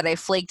regret that I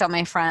flaked on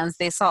my friends,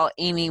 they saw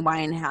Amy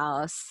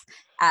Winehouse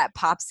at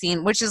Pop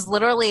Scene, which is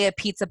literally a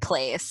pizza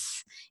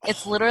place.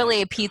 It's Oh my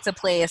literally a pizza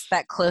place gosh.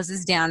 that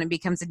closes down and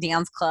becomes a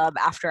dance club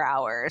after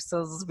hours. So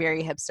it was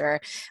very hipster.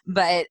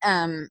 But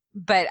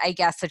I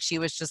guess that she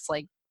was just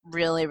like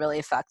really,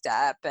 really fucked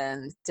up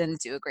and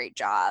didn't do a great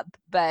job.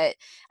 But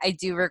I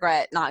do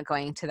regret not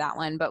going to that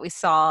one. But we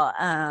saw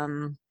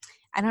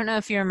I don't know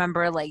if you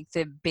remember like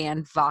the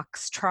band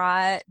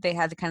Voxtrot. They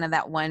had kind of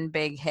that one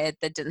big hit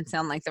that didn't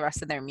sound like the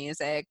rest of their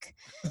music.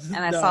 And No,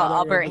 I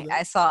don't remember that.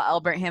 I saw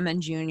Albert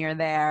Hammond Jr.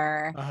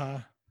 there. Uh-huh.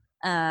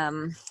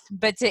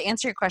 But to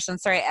answer your question,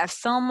 sorry, at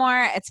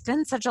Fillmore, it's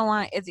been such a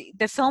long.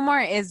 The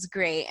Fillmore is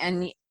great,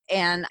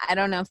 and I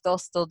don't know if they'll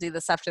still do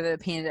this after the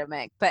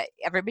pandemic. But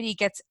everybody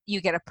gets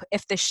you get a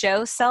if the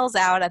show sells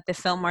out at the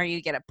Fillmore,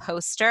 you get a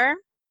poster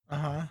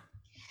Uh-huh.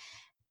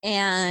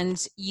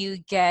 and you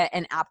get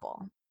an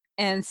apple.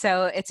 And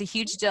so it's a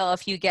huge deal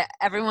if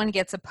everyone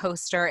gets a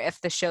poster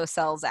if the show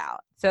sells out.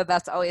 So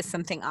that's always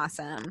something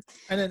awesome.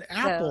 And an So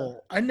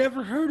apple. I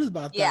never heard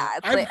about that. yeah,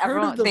 it's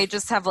like The they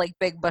just have like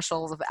big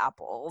bushels of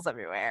apples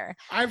everywhere.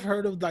 I've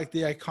heard of like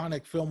the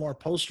iconic Fillmore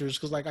posters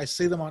because like I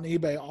see them on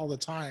eBay all the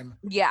time,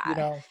 you Yeah.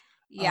 know. Um,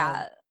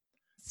 Yeah.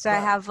 So I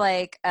but have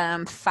like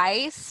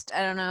Feist.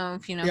 I don't know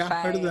if you know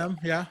yeah, heard of them.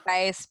 Yeah.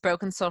 Feist,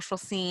 Broken Social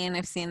Scene.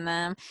 I've seen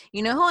them.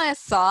 You know who I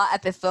saw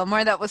at the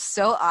Fillmore that was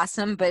so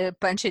awesome, but a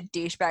bunch of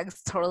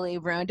douchebags totally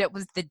ruined it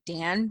was the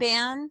Dan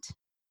Band.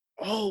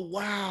 Oh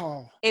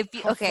wow. If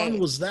you How fun okay,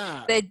 was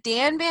that? the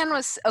Dan Band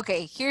was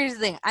okay. Here's the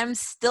thing. I'm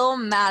still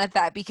mad at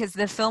that because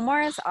the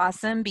Fillmore is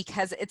awesome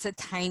because it's a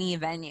tiny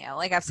venue.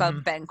 Like I saw Hmm.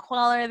 Ben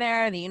Queller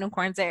there, the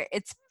Unicorns there.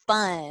 It's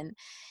fun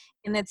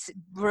and it's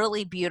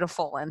really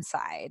beautiful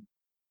inside.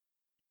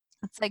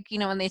 It's like,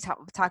 when they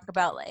talk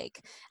about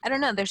like, I don't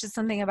know, there's just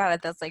something about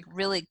it that's like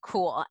really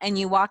cool. And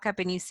you walk up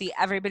and you see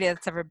everybody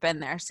that's ever been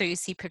there. So you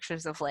see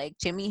pictures of like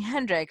Jimi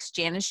Hendrix,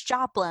 Janis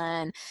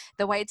Joplin,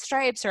 the White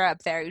Stripes are up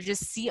there. You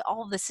just see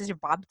all of this history,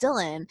 Bob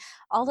Dylan,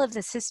 all of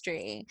this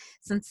history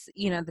since,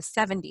 the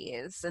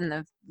 70s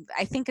and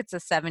I think it's the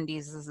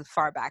 70s as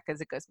far back as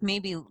it goes,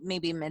 maybe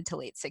mid to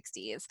late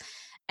 60s.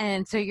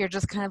 And so you're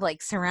just kind of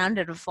like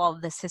surrounded with all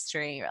of this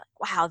history. You're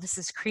like, wow, this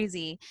is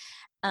crazy.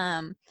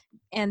 um,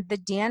 and the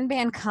Dan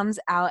Band comes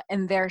out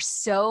and they're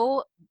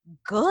so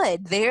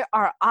good. They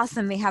are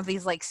awesome. They have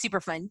these like super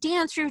fun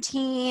dance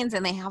routines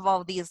and they have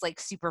all these like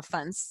super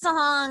fun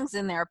songs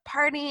and they're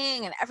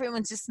partying and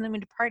everyone's just in the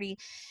mood to party.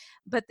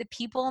 But the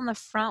people in the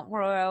front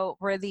row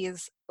were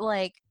these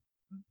like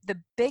the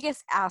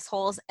biggest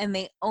assholes and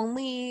they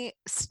only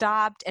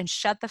stopped and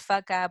shut the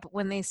fuck up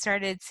when they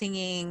started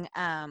singing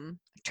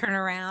Turn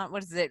Around.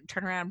 What is it?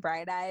 Turn Around,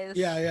 Bright Eyes.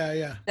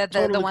 Yeah. That the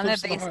Total one that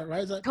Eclipse of the they Heart,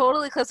 right? Is that?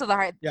 Totally Close to the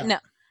Heart. Yeah. No,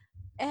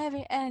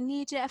 I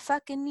need you. I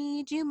fucking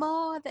need you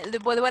more.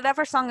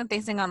 Whatever song that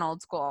they sing on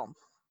Old School.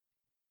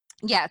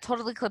 Yeah,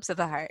 Totally Eclipse of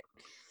the Heart.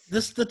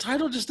 The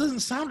title just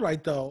doesn't sound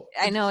right though.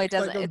 I know it It's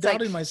like doesn't. I'm It's like,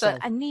 doubting so myself.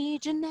 I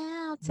need you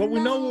now But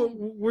we know tonight.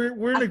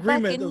 we're in I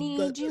agreement fucking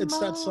that need you it's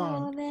that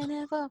song. more than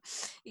ever.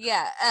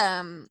 Yeah.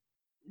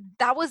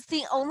 That was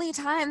the only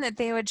time that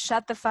they would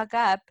shut the fuck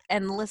up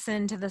and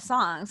listen to the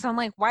song. So I'm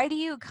like, why do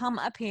you come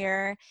up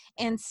here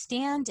and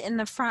stand in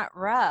the front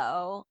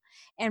row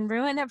and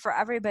ruin it for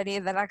everybody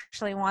that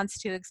actually wants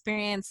to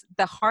experience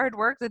the hard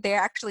work that they're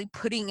actually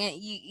putting in?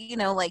 You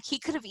know, like he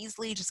could have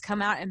easily just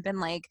come out and been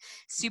like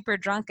super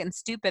drunk and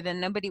stupid and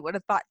nobody would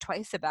have thought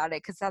twice about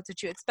it because that's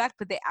what you expect.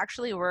 But they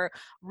actually were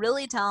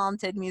really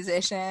talented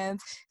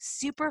musicians,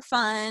 super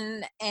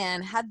fun,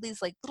 and had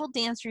these like little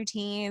dance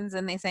routines,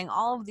 and they sang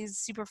all of these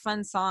super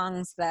fun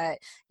songs that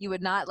you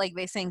would not like.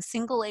 They sang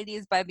Single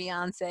Ladies by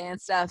Beyonce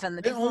and stuff, and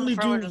the They people in the only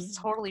front were do just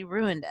totally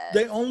ruined it.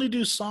 they only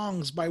do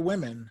songs by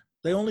women.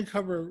 They only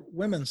cover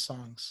women's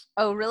songs.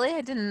 Oh really? I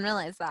didn't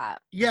realize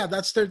that. Yeah,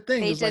 that's their thing.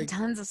 They Is did like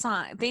tons of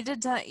songs. They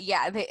did,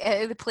 yeah.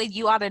 They played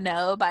 "You Ought to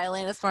Know" by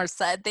Alanis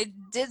Morissette. They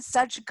did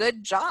such a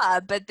good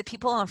job, but the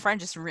people in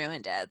front just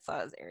ruined it. So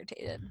I was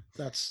irritated.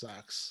 that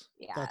sucks.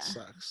 Yeah, That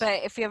sucks.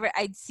 but if you ever,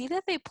 I'd see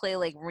that they play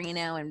like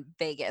Reno and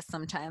Vegas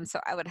sometimes,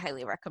 so I would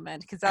highly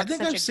recommend because I that's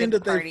think such I've a seen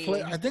good that they've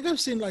played. party. I think I've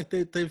seen like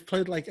they've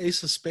played like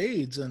Ace of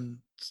Spades and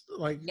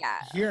like Yeah,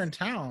 here in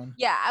town.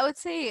 yeah. I would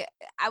say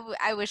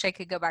I wish I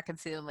could go back and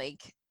see them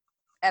like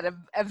at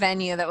a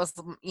venue that was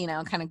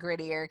kind of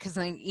grittier because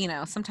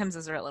sometimes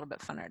those are a little bit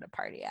funner to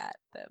party at.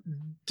 But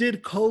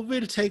Did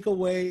COVID take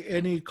away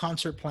any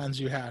concert plans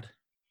you had?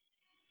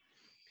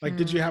 Like,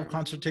 did you have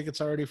concert tickets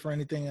already for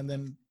anything and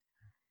then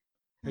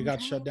it I'm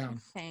got shut trying to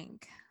down?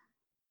 think.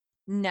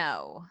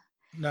 No.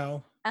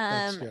 No,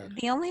 that's good.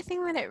 The only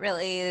thing that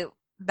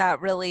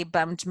really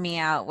bummed me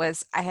out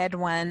was I had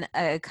won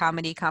a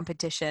comedy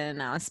competition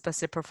and I was supposed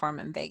to perform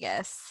in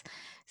Vegas.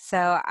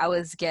 So I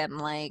was getting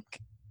like,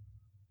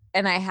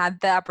 and I had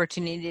the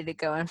opportunity to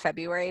go in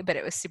February, but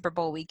it was Super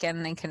Bowl weekend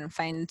and I couldn't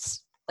find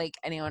like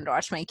anyone to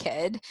watch my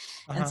kid.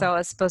 And Uh-huh. so I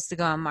was supposed to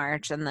go in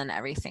March and then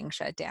everything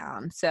shut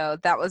down. So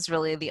that was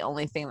really the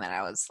only thing that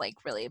I was like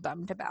really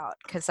bummed about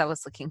because I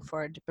was looking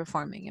forward to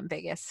performing in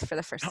Vegas for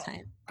the first How,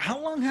 time. how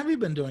long have you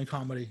been doing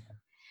comedy?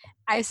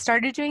 I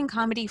started doing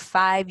comedy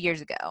 5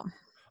 years ago.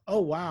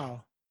 Oh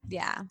wow.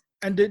 Yeah.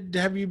 And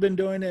have you been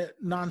doing it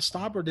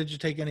nonstop or did you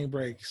take any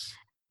breaks?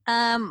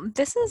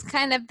 This is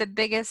kind of the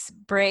biggest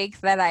break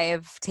that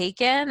I've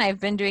taken. I've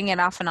been doing it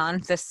off and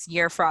on this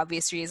year for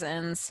obvious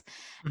reasons.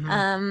 Mm-hmm.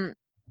 Um,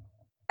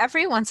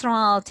 every once in a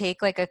while I'll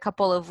take like a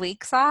couple of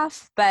weeks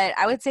off, but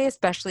I would say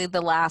especially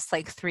the last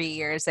like 3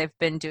 years, I've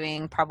been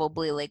doing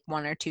probably like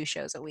 1 or 2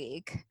 shows a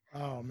week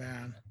Oh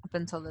man. up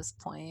until this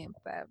point,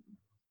 but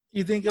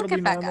You think we'll it'll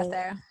be get back out normal?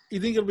 there. You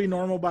think it'll be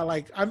normal by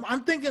like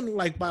I'm thinking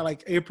like by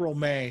like April,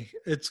 May,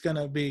 it's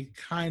gonna be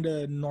kind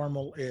of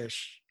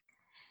normal-ish.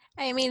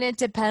 I mean, it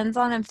depends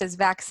on if this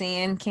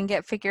vaccine can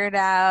get figured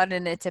out,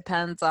 and it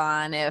depends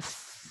on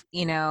if,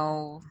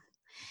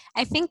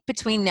 I think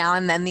between now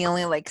and then, the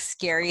only like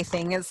scary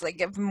thing is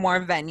like if more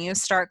venues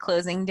start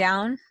closing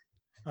down.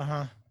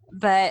 Uh-huh.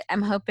 But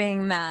I'm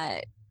hoping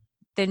that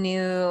the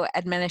new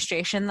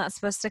administration that's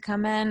supposed to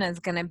come in is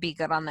going to be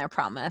good on their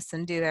promise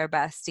and do their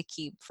best to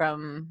keep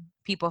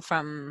people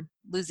from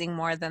losing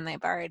more than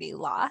they've already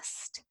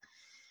lost.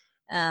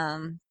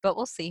 But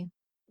we'll see.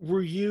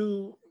 Were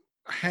you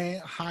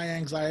high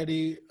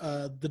anxiety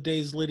the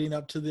days leading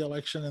up to the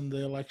election and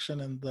the election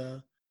and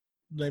the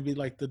maybe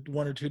like the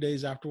 1 or 2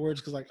 days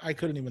afterwards? Because like I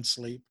couldn't even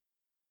sleep.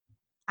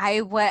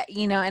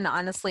 And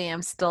honestly,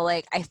 I'm still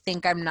like, I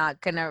think I'm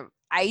not gonna.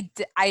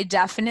 I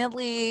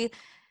definitely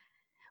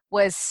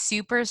was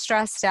super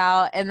stressed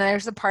out, and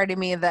there's a part of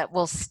me that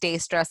will stay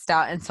stressed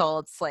out until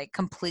it's like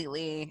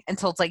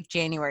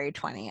January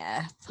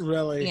 20th.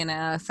 Really?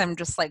 So I'm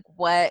just like,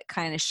 what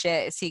kind of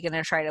shit is he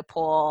gonna try to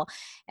pull?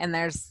 And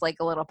there's like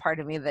a little part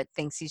of me that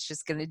thinks he's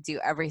just gonna do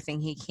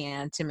everything he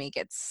can to make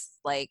it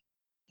like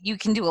you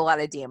can do a lot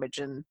of damage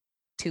in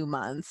 2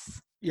 months.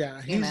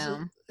 Yeah, you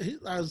know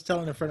I was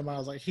telling a friend of mine, I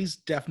was like, he's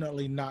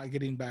definitely not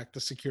getting back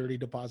the security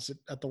deposit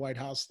at the White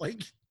House.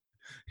 Like,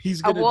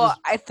 he's gonna well,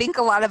 just. I think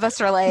a lot of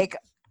us are like,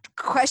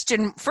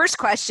 first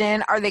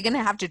question, are they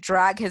gonna have to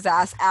drag his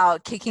ass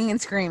out kicking and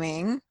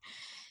screaming?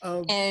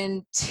 Um,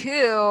 And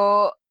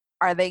two,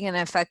 are they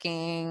gonna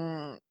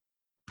fucking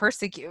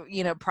prosecute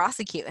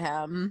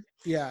him?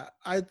 yeah,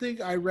 I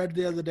think I read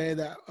the other day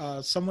that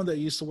someone that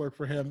used to work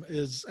for him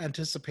is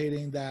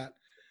anticipating that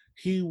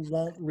he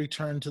won't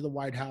return to the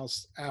White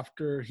House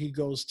after he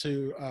goes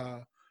to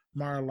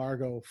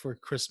Mar-a-Lago for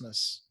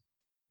Christmas.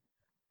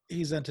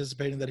 He's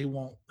anticipating that he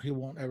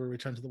won't ever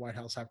return to the White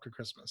House after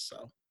Christmas.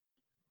 So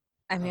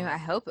I mean, uh, I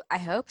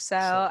hope so.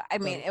 so I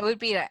mean, it would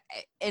be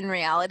in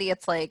reality,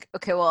 it's like,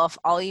 okay, well, if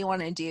all you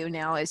want to do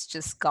now is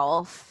just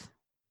golf,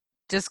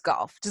 just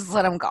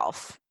let him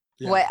golf.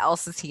 What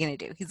else is he going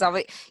to do?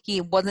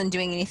 He wasn't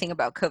doing anything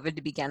about COVID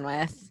to begin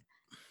with.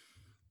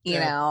 You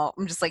know,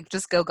 I'm just like,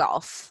 just go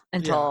golf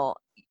until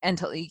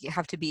you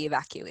have to be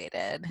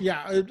evacuated.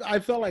 Yeah, I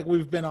feel like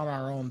we've been on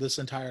our own this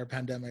entire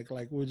pandemic.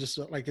 Like we just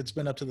like it's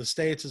been up to the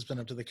states, it's been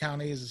up to the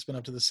counties, it's been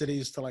up to the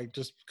cities to like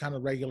just kind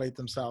of regulate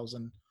themselves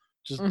and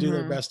just do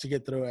their best to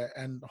get through it.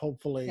 And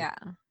hopefully,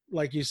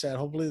 like you said,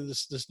 hopefully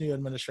this new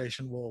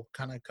administration will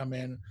kind of come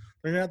in.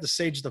 They're gonna have to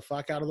sage the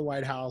fuck out of the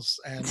White House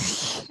and.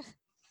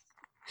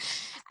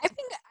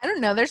 I don't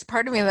know. There's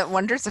part of me that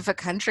wonders if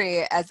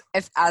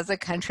as a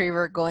country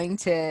we're going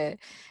to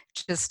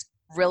just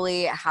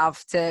really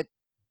have to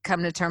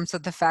come to terms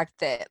with the fact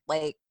that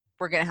like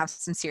we're gonna have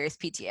some serious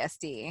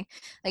PTSD.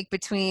 Like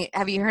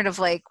have you heard of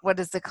like what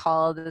is it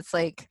called? It's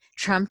like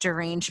Trump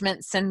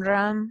derangement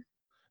syndrome.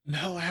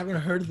 No, I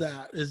haven't heard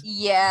that.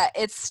 Yeah,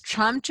 it's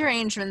Trump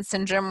derangement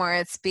syndrome where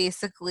it's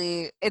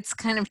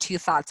kind of two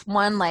thoughts.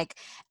 One, like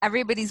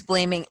everybody's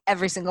blaming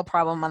every single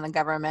problem on the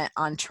government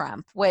on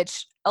Trump,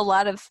 which a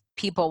lot of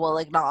people will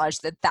acknowledge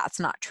that that's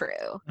not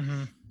true.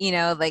 You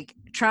know, like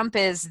Trump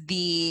is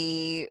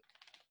the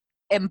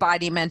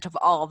embodiment of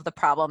all of the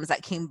problems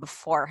that came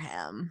before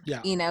him. Yeah.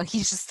 You know,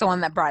 he's just the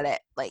one that brought it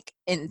like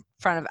in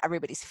front of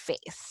everybody's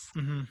face.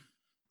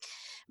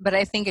 But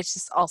I think it's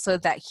just also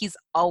that he's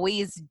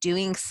always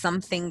doing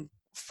something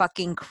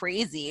fucking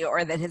crazy,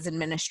 or that his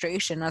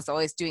administration is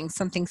always doing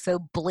something so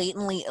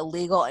blatantly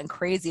illegal and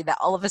crazy that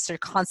all of us are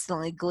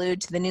constantly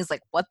glued to the news.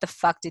 Like, what the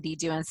fuck did he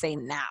do and say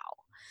now?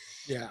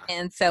 Yeah.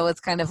 And so it's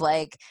kind of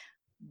like,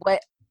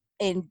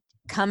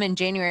 come in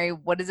January,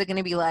 what is it going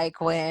to be like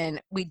when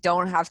we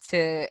don't have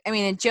to, I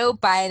mean, and Joe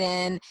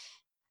Biden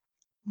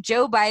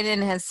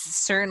has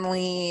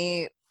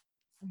certainly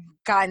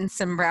gotten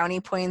some brownie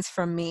points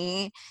from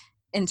me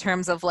in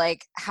terms of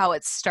like how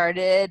it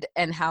started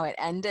and how it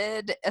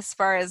ended as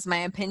far as my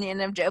opinion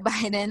of Joe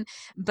Biden.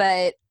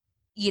 But,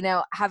 you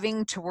know,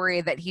 having to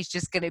worry that he's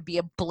just going to be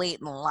a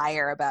blatant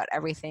liar about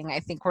everything, I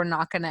think we're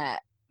not going to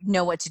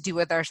know what to do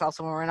with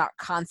ourselves when we're not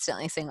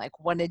constantly saying like,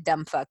 what did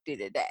dumb fuck do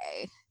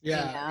today?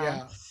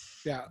 Yeah.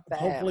 But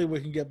hopefully we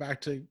can get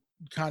back to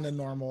kind of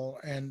normal,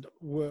 and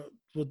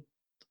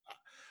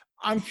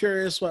I'm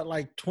curious what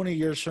like 20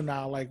 years from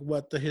now, like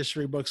what the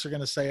history books are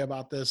going to say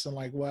about this, and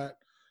like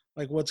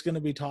what's going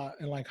to be taught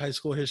in like high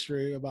school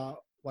history about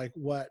like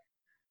what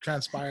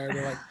transpired,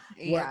 or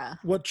like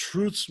what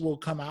truths will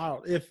come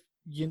out if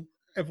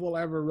we'll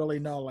ever really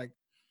know like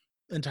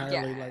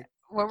entirely. Like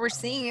what we're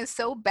seeing is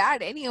so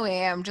bad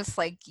anyway. I'm just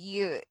like,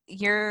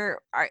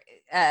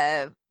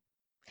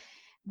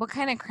 what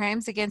kind of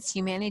crimes against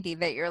humanity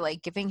that you're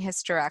like giving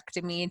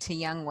hysterectomy to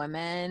young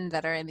women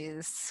that are in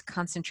these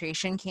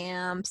concentration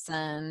camps,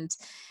 and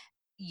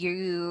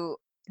you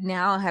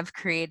now have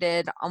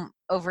created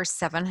over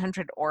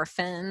 700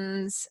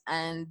 orphans,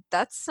 and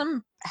that's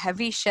some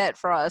heavy shit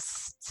for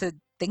us to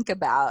think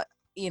about,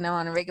 you know,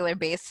 on a regular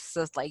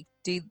basis. Like,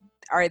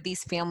 are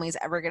these families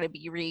ever going to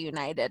be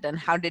reunited, and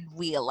how did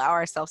we allow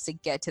ourselves to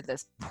get to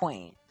this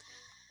point?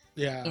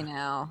 You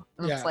know,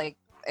 it's like,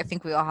 I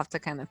think we all have to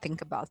kind of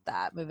think about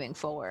that moving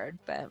forward,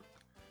 but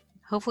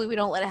hopefully we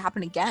don't let it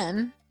happen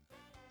again.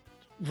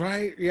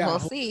 Right? Yeah. We'll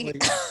see.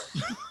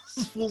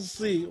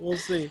 We'll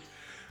see.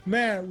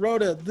 Man,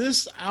 Rhoda,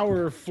 this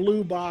hour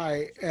flew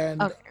by,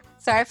 and okay.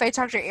 Sorry if I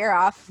talked your ear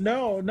off.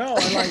 No.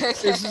 Like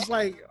it's just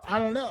like, I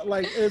don't know.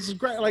 Like it's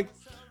great. Like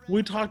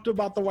we talked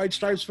about the White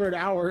Stripes for an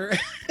hour.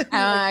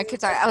 I could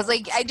talk. I was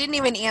like, I didn't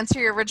even answer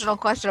your original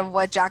question of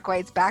what Jack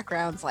White's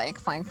background's like.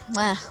 Fine.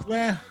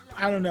 Well,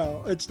 I don't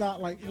know. It's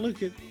not like,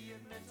 look at.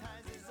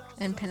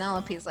 And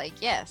Penelope's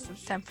like, yes,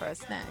 it's time for a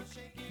snack.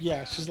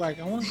 Yeah, she's like,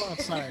 I want to go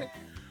outside.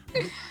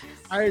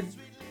 I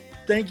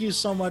thank you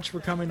so much for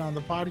coming on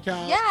the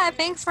podcast. Yeah,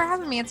 thanks for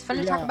having me. It's fun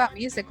to talk about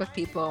music with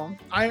people.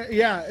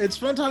 It's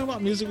fun talking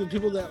about music with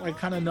people that like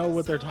kind of know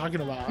what they're talking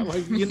about.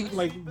 Like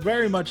like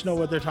very much know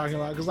what they're talking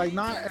about, because like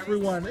not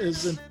everyone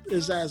is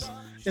as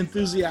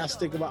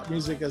enthusiastic about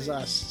music as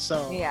us.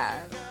 So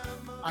yeah,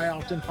 I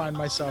often find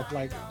myself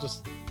like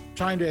just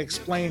trying to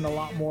explain a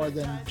lot more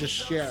than just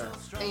share.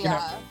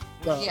 Yeah.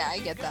 Yeah, I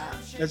get that.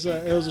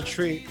 It was a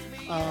treat.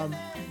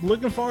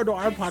 Looking forward to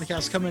our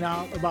podcast coming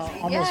out about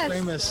Almost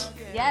Famous.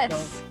 Yes.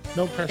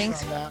 So, no pressure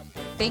on that.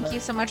 Thank you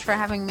so much for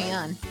having me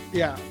on.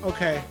 Yeah.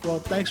 Okay. Well,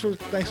 thanks for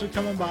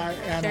coming by,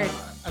 and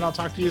and I'll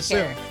talk to you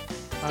soon.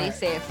 Stay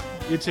safe.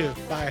 You too.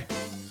 Bye.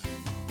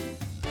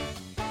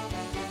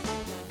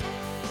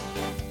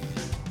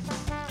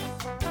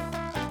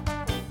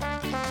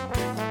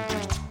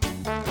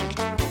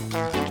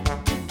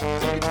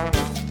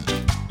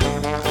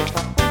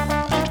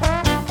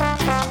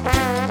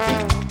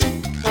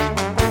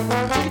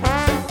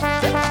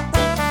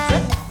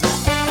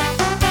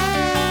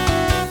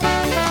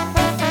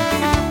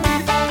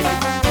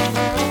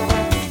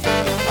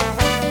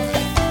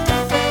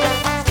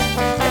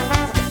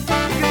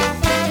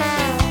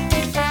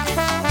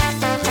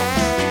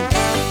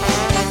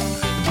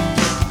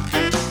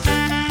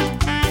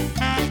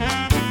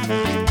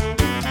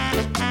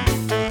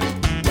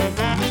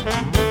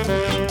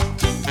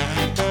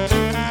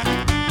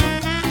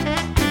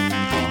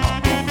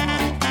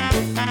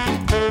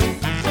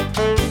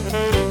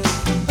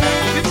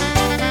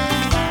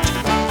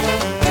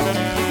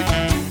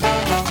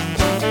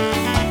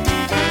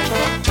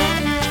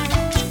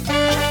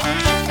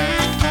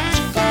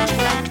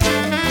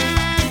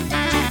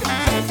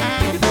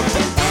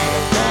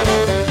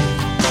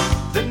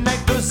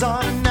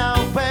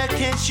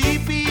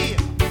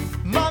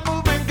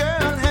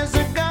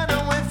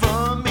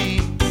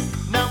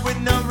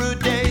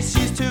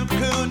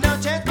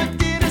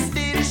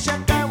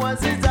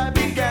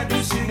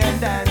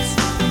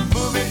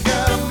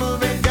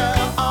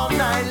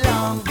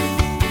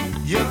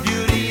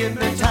 in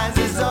the